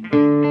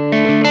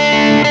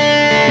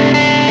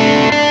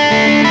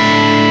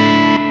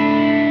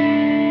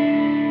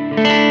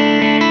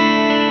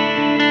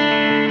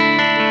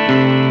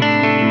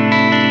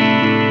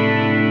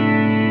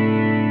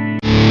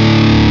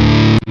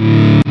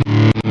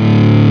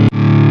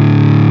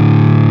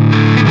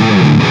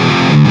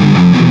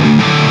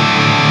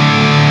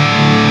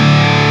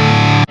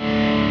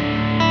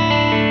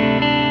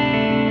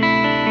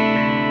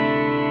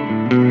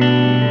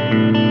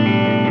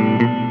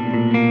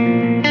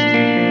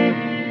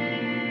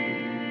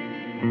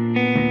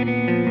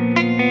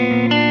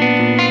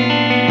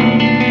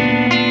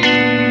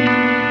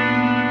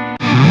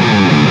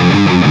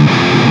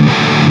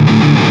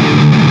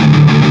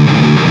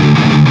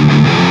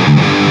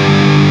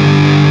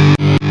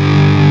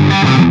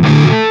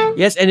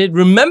 Yes, and it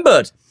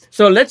remembered.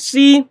 So let's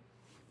see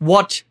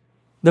what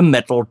the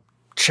metal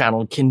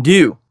channel can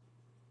do.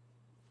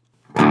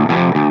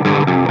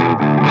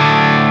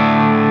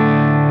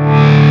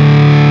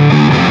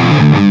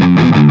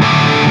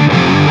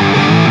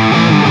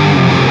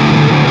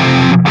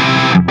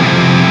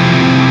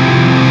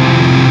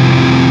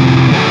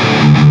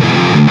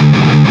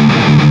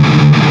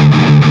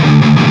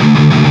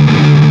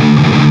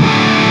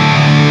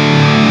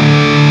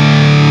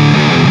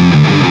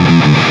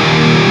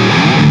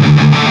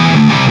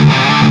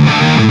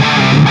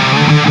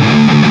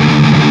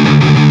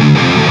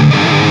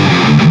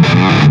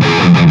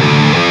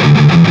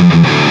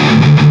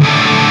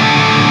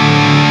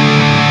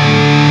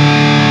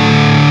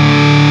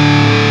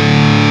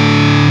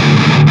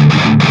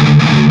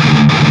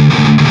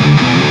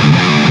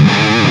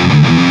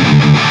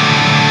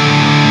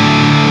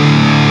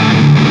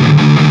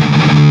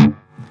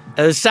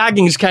 The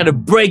sagging is kind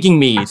of breaking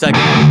me. It's like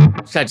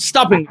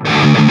stopping. A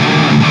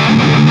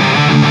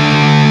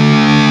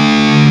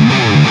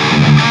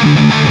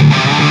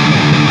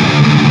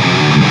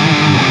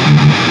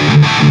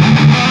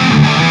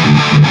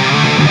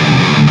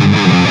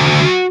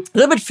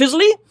little bit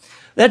fizzly.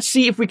 Let's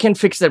see if we can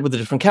fix that with a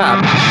different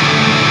cap.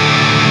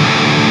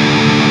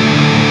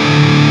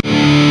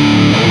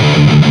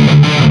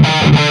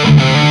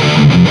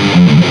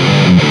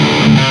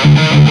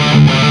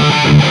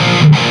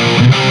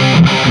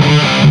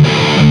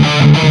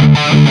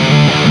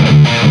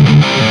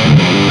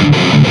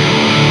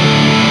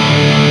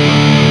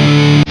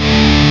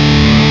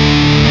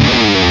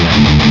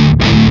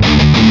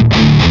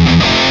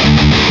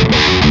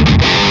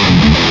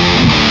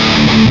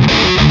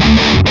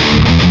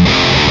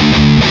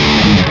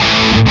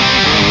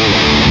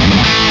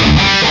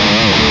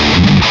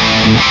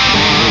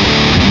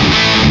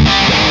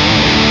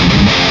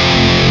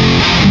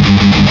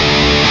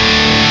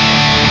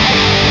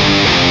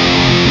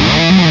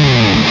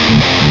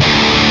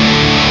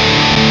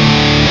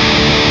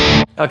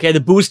 Okay,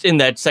 the boost in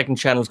that second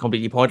channel is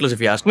completely pointless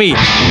if you ask me.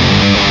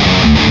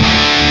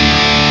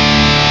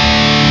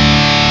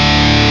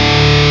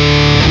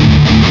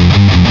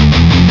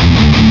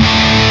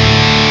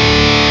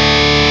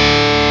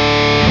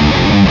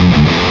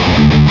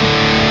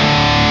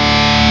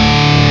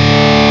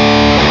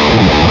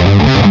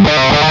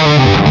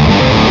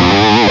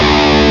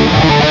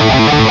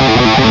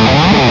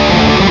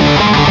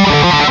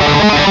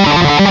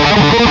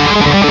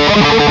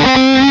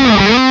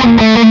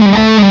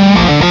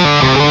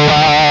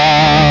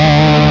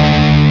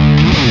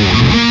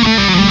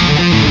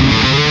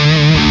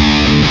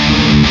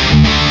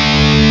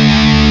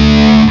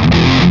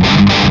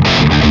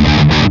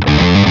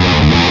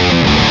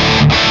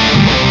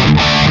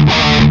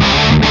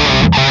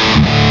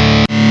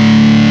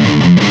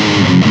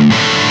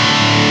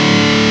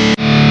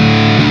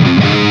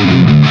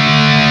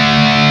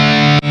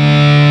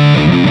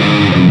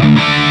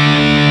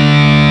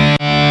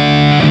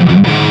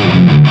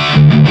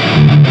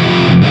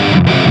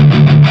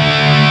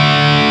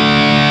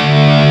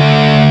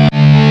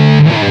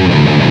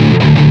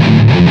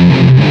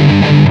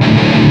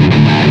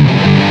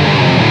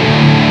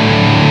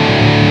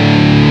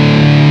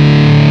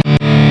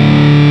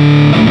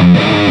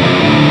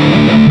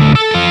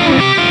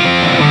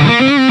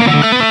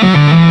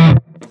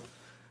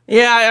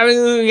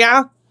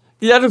 Yeah,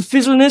 a lot of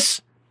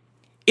fizzleness.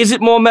 Is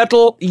it more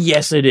metal?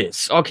 Yes, it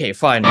is. Okay,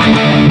 fine.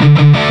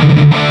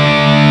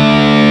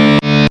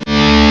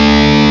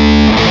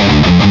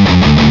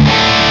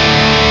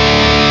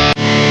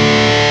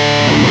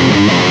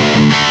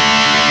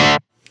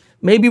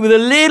 Maybe with a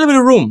little bit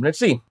of room. Let's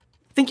see.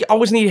 I think you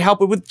always need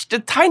help with the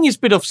tiniest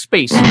bit of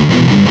space.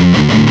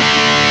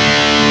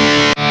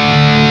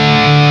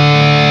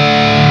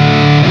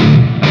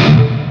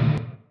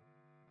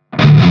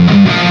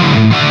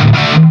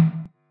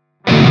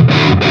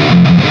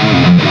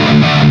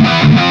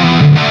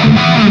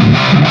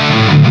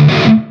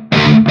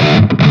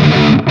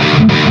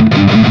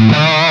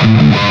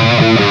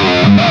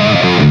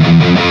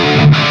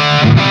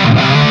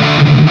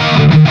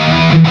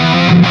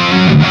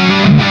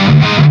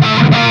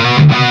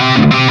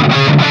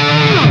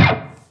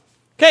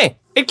 Okay,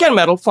 it can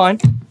metal, fine.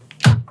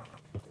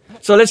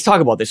 So let's talk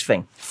about this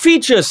thing.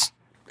 Features,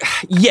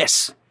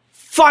 yes,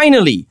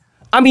 finally.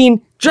 I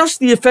mean,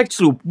 just the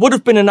effects loop would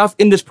have been enough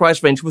in this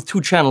price range with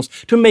 2 channels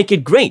to make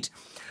it great.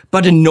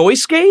 But a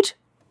noise gate?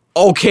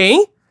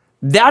 Okay,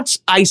 that's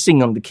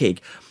icing on the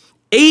cake.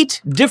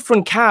 8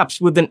 different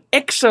caps with an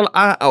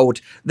XLR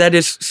out that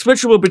is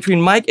switchable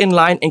between mic and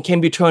line and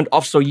can be turned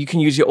off so you can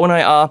use your own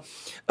IR,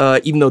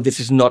 even though this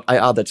is not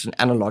IR, that's an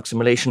analog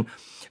simulation.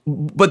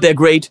 But they're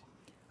great.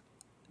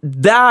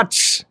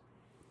 That's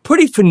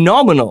pretty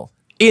phenomenal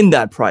in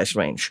that price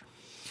range.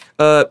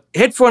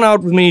 Headphone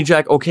out with mini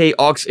jack, okay.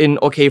 Aux in,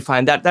 okay,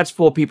 fine. That's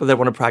for people that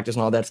want to practice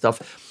and all that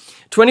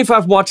stuff.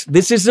 25 watts,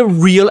 this is a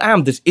real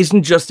amp. This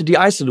isn't just a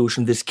DI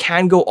solution. This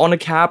can go on a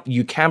cab.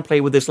 You can play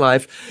with this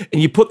live.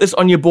 And you put this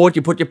on your board,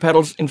 you put your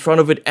pedals in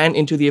front of it and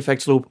into the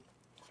effects loop.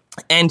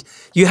 And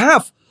you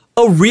have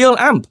a real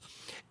amp.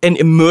 An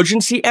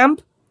emergency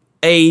amp,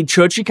 a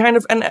churchy kind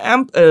of an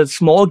amp, a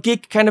small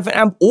gig kind of an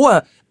amp,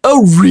 or a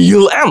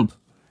real amp.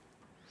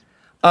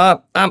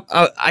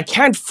 I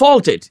can't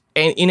fault it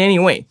in any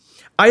way.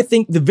 I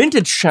think the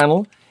vintage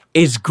channel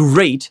is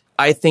great.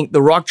 I think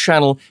the rock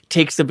channel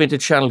takes the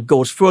vintage channel,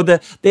 goes further.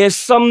 There's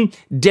some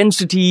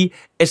density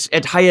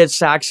at higher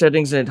sag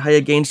settings and at higher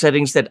gain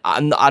settings that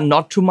are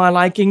not to my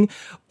liking.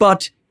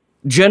 But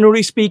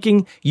generally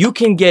speaking, you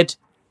can get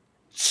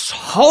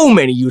so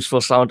many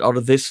useful sound out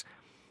of this.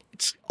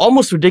 It's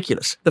almost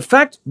ridiculous. The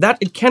fact that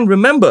it can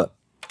remember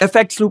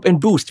effects loop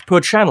and boost per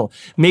channel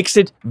makes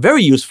it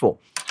very useful.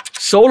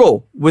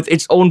 Solo with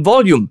its own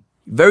volume,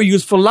 very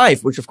useful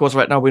live, which of course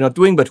right now we're not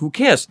doing, but who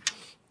cares?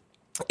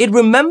 It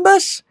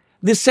remembers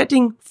the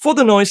setting for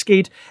the noise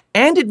gate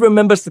and it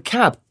remembers the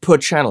cap per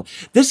channel.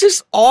 This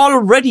is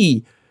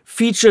already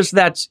features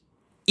that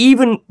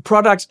even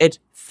products at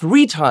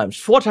 3 times,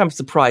 4 times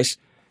the price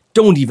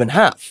don't even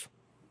have.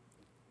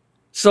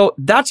 So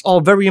that's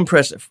all very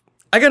impressive.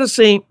 I gotta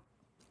say,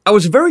 I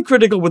was very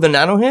critical with the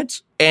nano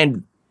heads,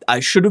 and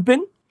I should have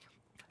been.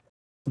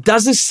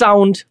 Does it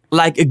sound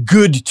like a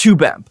good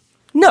tube amp?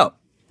 No.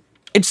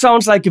 It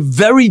sounds like a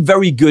very,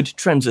 very good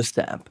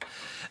transistor amp.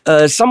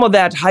 Some of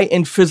that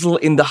high-end fizzle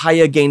in the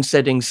higher gain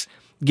settings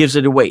gives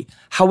it away.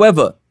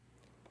 However,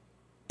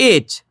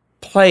 it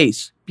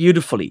plays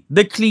beautifully.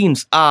 The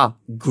cleans are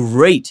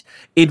great.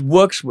 It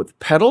works with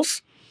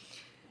pedals.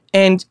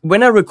 And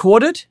when I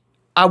recorded,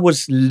 I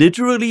was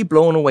literally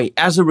blown away.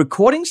 As a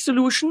recording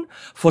solution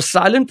for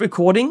silent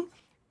recording,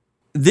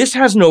 this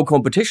has no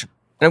competition.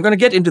 And I'm going to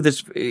get into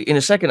this in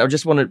a second. I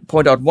just want to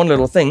point out one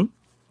little thing.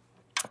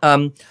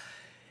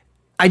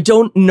 I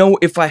don't know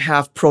if I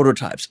have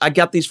prototypes. I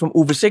got these from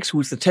Uwe6,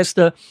 who's the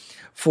tester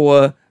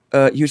for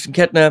Hughes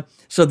Kettner.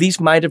 So these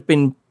might have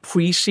been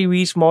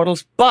pre-series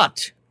models,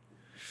 but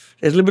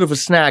there's a little bit of a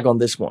snag on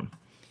this one.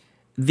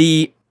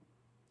 The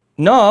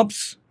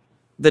knobs,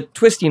 the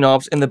twisty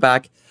knobs in the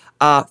back,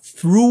 are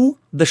through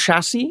the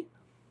chassis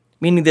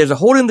meaning there's a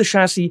hole in the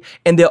chassis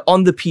and they're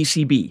on the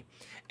PCB.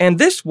 And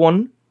this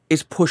one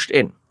is pushed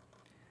in.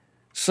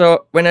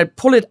 So when I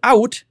pull it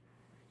out,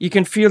 you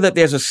can feel that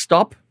there's a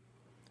stop.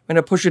 When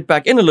I push it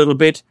back in a little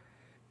bit,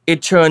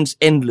 it turns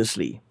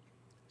endlessly.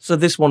 So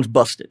this one's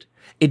busted.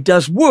 It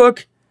does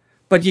work,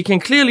 but you can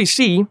clearly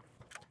see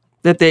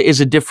that there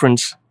is a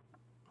difference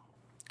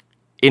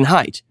in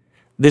height.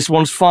 This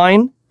one's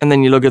fine, and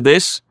then you look at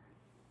this.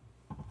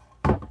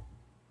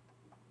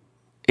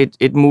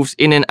 It moves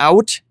in and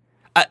out.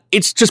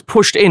 It's just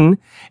pushed in,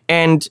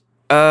 and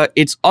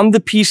it's on the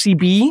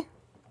PCB.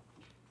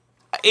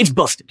 It's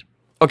busted,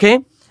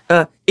 okay?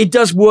 It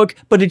does work,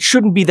 but it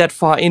shouldn't be that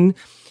far in.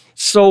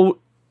 So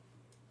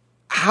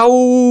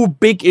how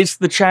big is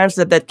the chance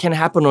that that can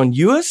happen on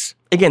yours?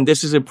 Again,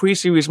 this is a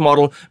pre-series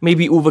model.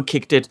 Maybe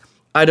overkicked it.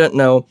 I don't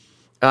know.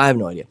 I have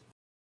no idea.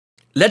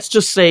 Let's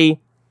just say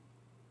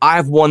I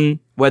have one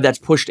where that's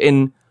pushed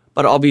in,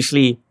 but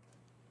obviously,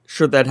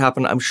 should that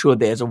happen, I'm sure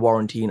there's a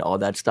warranty and all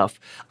that stuff.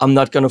 I'm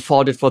not going to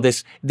fault it for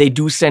this. They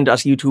do send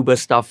us YouTuber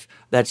stuff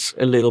that's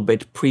a little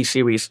bit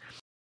pre-series.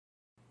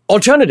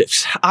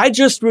 Alternatives. I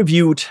just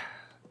reviewed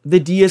the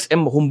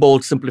DSM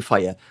Humboldt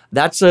Simplifier.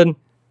 That's a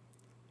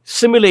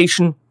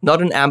simulation,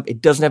 not an amp.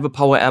 It doesn't have a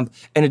power amp,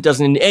 and it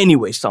doesn't in any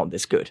way sound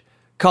this good.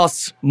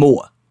 Costs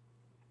more.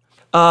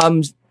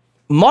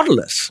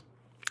 Modelers.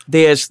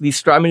 There's the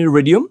Strymon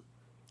Iridium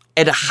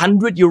at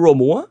 €100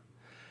 more.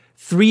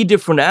 3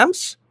 different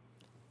amps.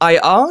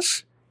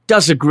 IRs.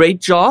 Does a great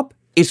job.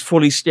 Is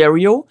fully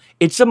stereo.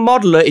 It's a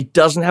modeler. It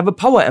doesn't have a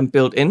power amp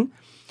built in.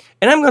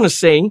 And I'm going to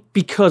say,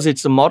 because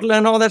it's a modeler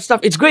and all that stuff,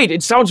 it's great.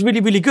 It sounds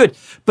really, really good.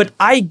 But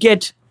I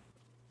get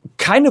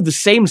kind of the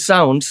same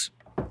sounds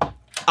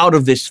out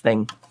of this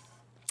thing.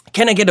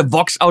 Can I get a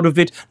Vox out of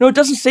it? No, it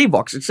doesn't say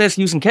Vox. It says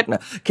Hughes Kettner.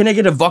 Can I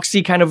get a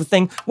Voxy kind of a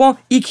thing? Well,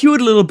 EQ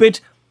it a little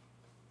bit.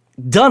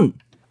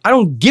 Done. I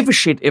don't give a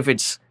shit if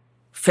it's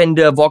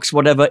Fender, Vox,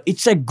 whatever.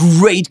 It's a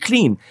great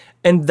clean.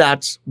 And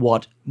that's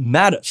what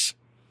matters.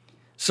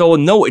 So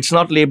no, it's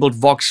not labeled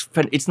Vox.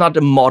 It's not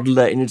a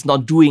modeler, and it's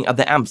not doing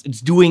other amps.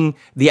 It's doing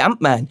the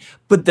Ampman.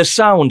 But the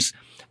sounds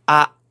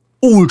are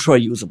ultra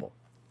usable.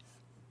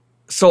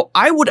 So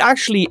I would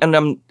actually,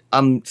 and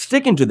I'm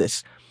sticking to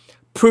this,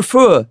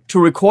 prefer to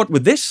record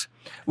with this,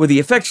 with the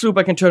effects loop.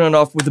 I can turn it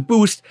off with the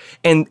boost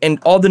and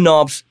all the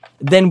knobs,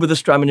 than with the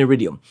Strymon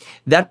Iridium.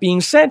 That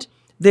being said,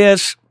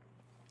 there's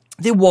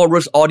the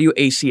Walrus Audio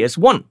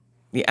ACS1,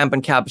 the amp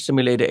and cab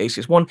simulator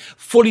ACS1,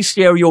 fully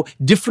stereo,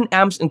 different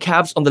amps and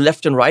cabs on the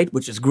left and right,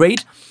 which is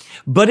great.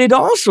 But it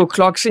also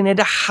clocks in at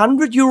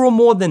 €100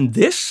 more than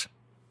this,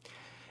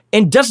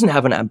 and doesn't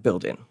have an amp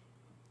built in.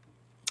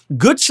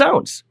 Good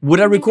sounds.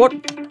 Would I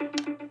record?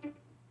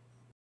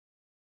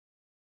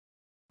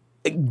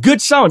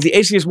 Good sounds. The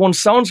ACS1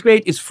 sounds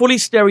great. It's fully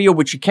stereo,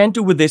 which you can't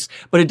do with this,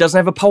 but it doesn't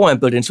have a power amp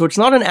built in. So it's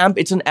not an amp,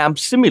 it's an amp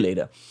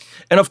simulator.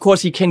 And of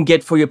course, you can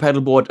get for your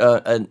pedalboard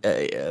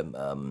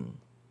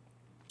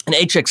an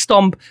HX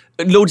Stomp,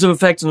 loads of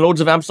effects and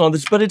loads of amps on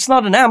this, but it's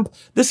not an amp.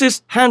 This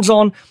is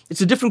hands-on.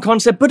 It's a different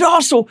concept, but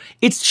also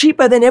it's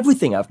cheaper than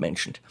everything I've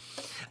mentioned.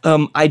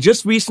 I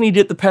just recently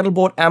did the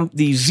pedalboard amp,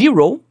 the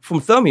Zero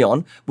from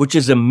Thermion, which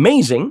is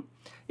amazing.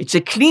 It's a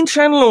clean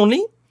channel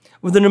only,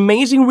 with an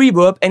amazing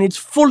reverb, and it's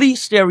fully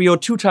stereo,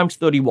 2 times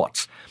 30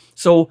 watts.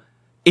 So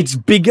it's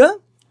bigger,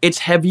 it's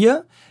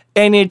heavier,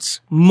 and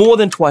it's more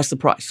than twice the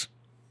price.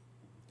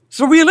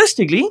 So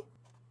realistically,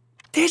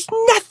 there's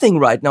nothing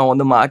right now on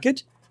the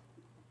market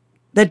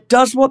that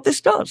does what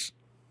this does.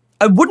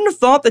 I wouldn't have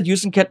thought that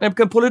Hughes Kettner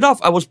can pull it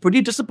off. I was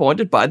pretty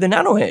disappointed by the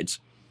nano heads.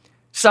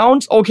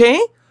 Sounds okay,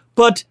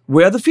 but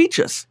where are the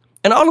features?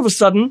 And all of a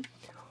sudden,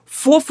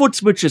 4-foot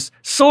switches,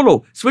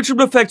 solo,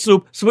 switchable effects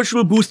loop,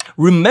 switchable boost,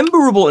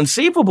 rememberable and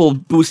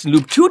savable boost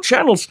loop, 2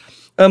 channels,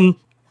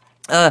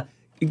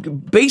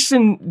 bass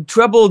and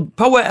treble,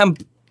 power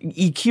amp,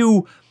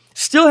 EQ,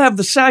 still have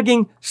the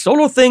sagging,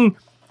 solo thing,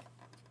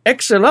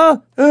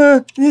 XLR,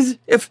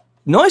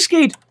 noise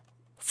gate.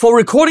 For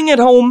recording at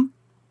home,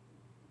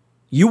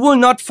 you will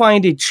not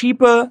find a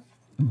cheaper,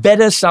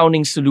 better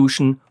sounding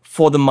solution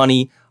for the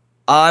money.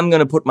 I'm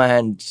gonna put my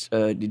hand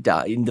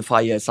in the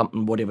fire,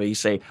 something, whatever you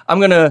say. I'm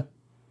gonna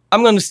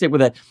stick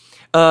with that.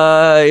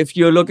 If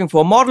you're looking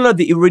for a modeler,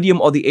 the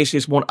Iridium or the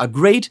ACS1 are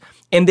great,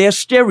 and they're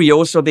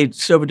stereo, so they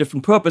serve a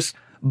different purpose.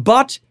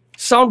 But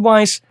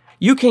sound-wise,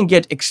 you can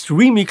get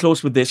extremely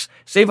close with this,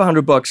 save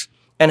 $100,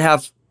 and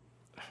have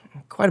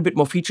quite a bit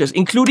more features,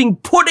 including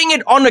putting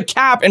it on a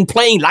cab and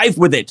playing live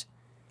with it.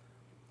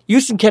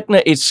 Hughes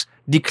Kettner is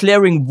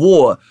declaring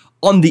war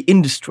on the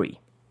industry.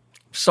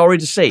 Sorry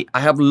to say, I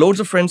have loads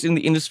of friends in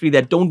the industry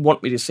that don't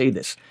want me to say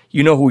this.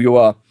 You know who you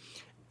are.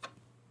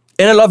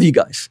 And I love you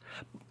guys.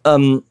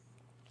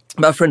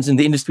 My friends in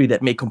the industry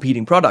that make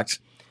competing products.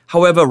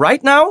 However,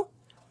 right now,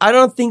 I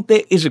don't think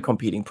there is a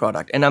competing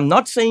product. And I'm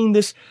not saying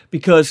this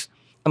because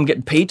I'm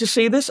getting paid to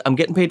say this. I'm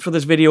getting paid for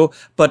this video.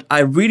 But I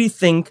really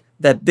think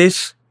that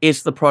this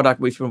is the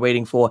product we've been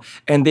waiting for.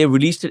 And they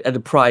released it at a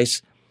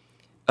price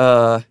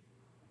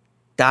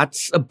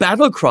that's a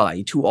battle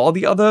cry to all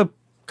the other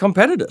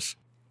competitors.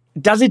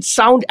 does it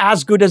sound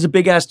as good as a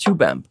big-ass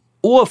tube amp?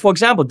 Or, for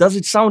example, does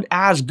it sound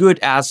as good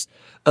as,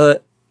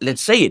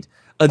 let's say it,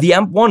 the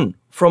Amp 1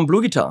 from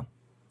Blue Guitar?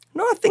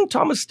 No, I think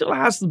Thomann still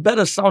has the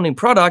better sounding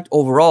product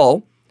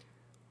overall,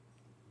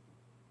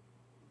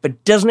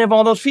 but doesn't have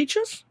all those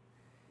features,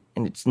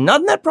 and it's not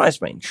in that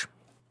price range.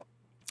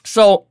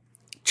 So,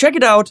 check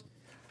it out.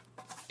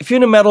 If you're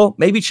into metal,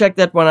 maybe check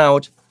that one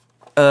out.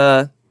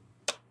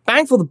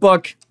 Bang for the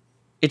buck.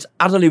 It's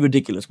utterly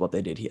ridiculous what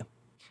they did here.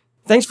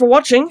 Thanks for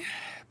watching.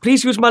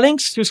 Please use my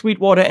links to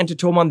Sweetwater and to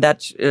Thomann.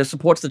 That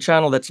supports the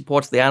channel, that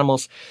supports the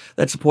animals,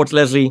 that supports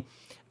Leslie,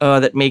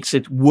 that makes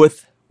it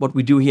worth what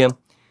we do here.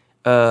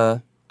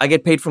 I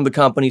get paid from the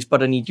companies,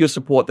 but I need your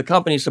support. The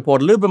companies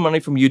support a little bit of money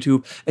from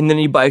YouTube, and then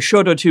you buy a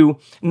shirt or two.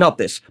 Not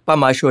this. Buy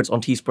my shirts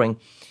on Teespring,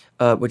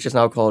 which is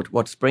now called,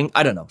 what, Spring?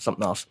 I don't know,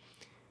 something else.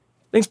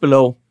 Links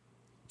below.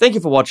 Thank you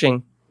for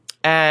watching,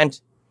 and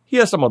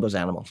here are some of those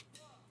animals.